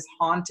stigma that has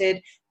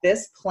haunted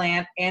this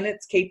plant and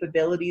its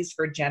capabilities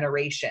for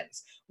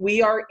generations.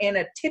 We are in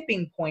a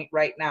tipping point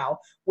right now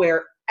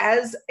where,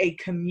 as a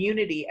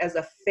community, as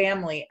a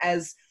family,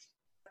 as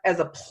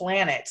a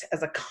planet,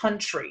 as a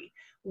country,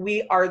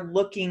 we are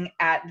looking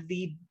at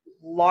the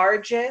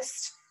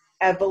largest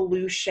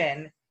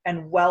evolution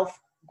and wealth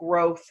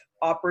growth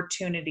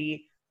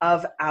opportunity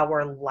of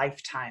our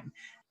lifetime.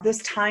 This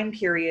time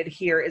period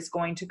here is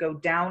going to go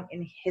down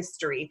in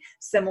history,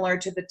 similar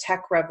to the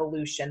tech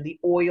revolution, the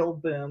oil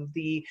boom,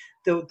 the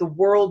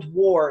world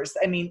wars.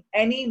 I mean,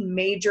 any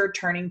major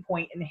turning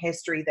point in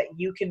history that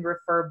you can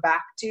refer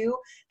back to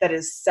that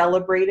is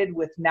celebrated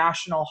with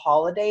national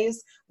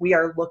holidays, we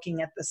are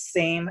looking at the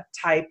same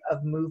type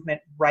of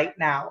movement right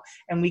now.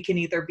 And we can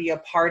either be a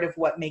part of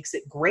what makes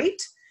it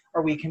great,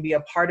 or we can be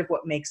a part of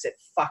what makes it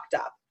fucked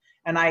up.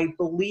 And I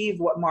believe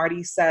what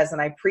Marty says, and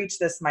I preach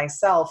this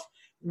myself,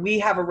 we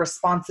have a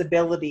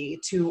responsibility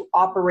to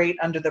operate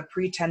under the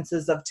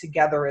pretenses of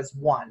together as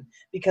one,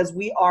 because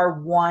we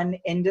are one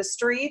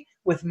industry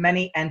with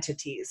many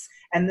entities.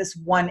 And this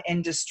one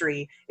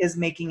industry is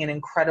making an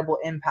incredible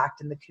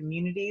impact in the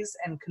communities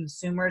and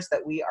consumers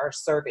that we are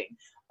serving.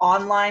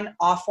 Online,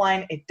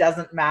 offline, it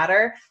doesn't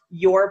matter.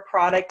 Your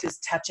product is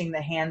touching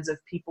the hands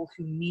of people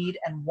who need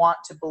and want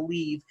to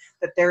believe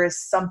that there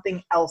is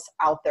something else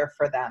out there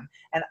for them.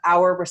 And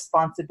our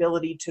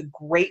responsibility to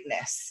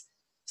greatness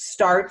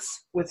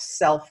starts with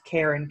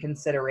self-care and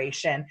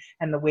consideration,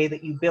 and the way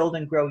that you build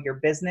and grow your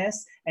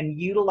business and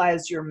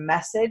utilize your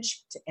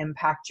message to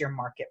impact your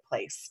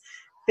marketplace.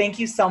 Thank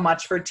you so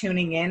much for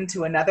tuning in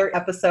to another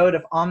episode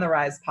of On the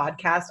Rise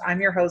podcast. I'm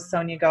your host,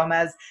 Sonia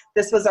Gomez.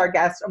 This was our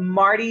guest,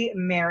 Marty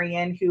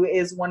Marion, who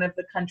is one of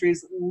the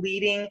country's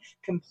leading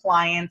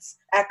compliance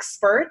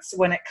experts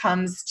when it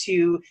comes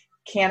to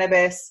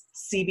cannabis,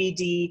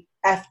 CBD,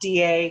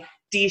 FDA,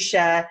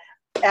 DSHEA,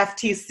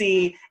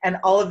 FTC, and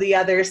all of the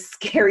other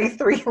scary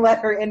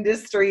three-letter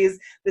industries.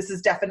 This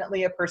is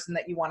definitely a person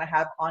that you want to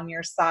have on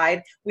your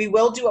side. We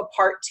will do a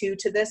part 2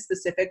 to this,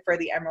 specific for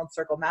the Emerald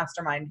Circle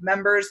Mastermind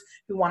members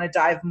who want to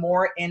dive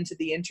more into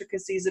the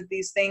intricacies of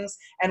these things.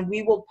 And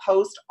we will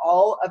post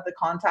all of the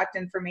contact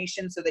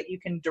information so that you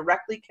can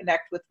directly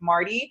connect with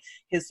Marty,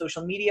 his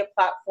social media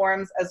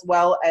platforms, as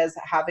well as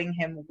having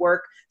him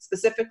work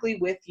specifically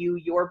with you,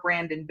 your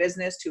brand and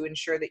business, to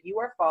ensure that you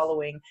are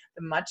following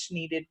the much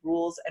needed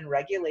rules and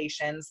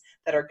regulations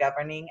that are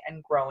governing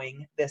and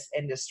growing this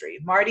industry.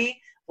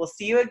 Marty, we'll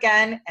see you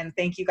again, and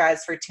thank you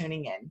guys for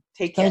tuning in.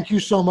 Take care. Thank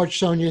you so much,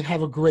 Sonia.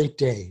 Have a great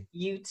day.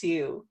 You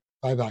too.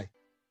 Bye-bye.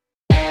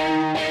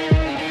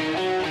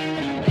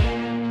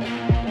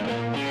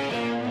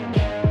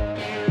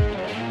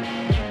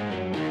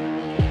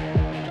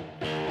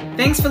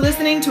 Thanks for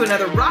listening to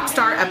another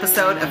Rockstar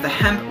episode of the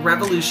Hemp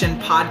Revolution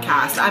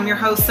podcast. I'm your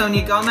host,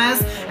 Sonia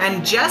Gomez,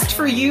 and just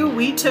for you,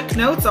 we took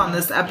notes on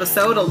this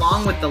episode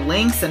along with the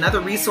links and other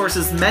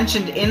resources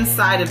mentioned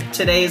inside of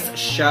today's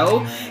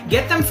show.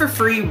 Get them for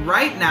free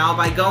right now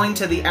by going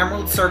to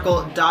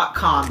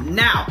theemeraldcircle.com.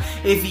 Now,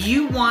 if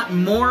you want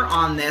more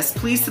on this,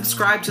 please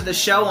subscribe to the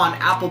show on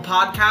Apple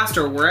Podcast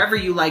or wherever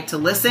you like to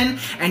listen,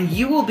 and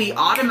you will be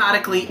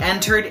automatically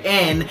entered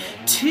in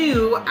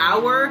to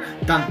our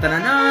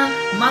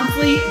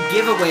monthly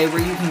giveaway where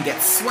you can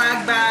get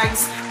swag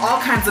bags,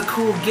 all kinds of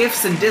cool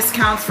gifts and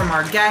discounts from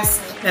our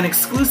guests, and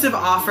exclusive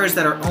offers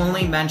that are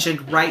only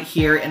mentioned right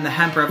here in the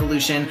Hemp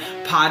Revolution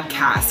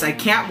podcast. I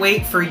can't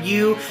wait for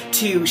you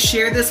to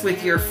share this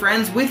with your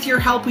friends. With your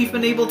help, we've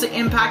been able to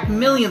impact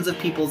millions of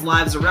people's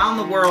lives around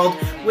the world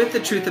with the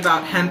truth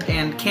about hemp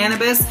and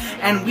cannabis.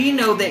 And we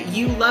know that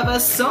you love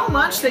us so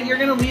much that you're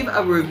going to leave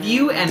a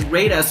review and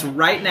rate us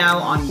right now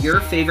on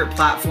your favorite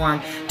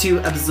platform to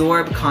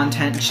absorb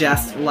content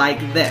just like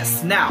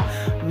this. Now,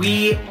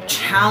 we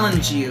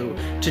challenge you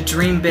to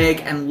dream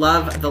big and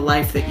love the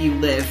life that you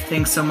live.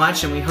 Thanks so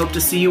much, and we hope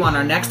to see you on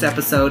our next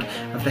episode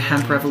of the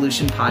Hemp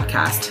Revolution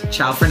podcast.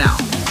 Ciao for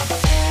now.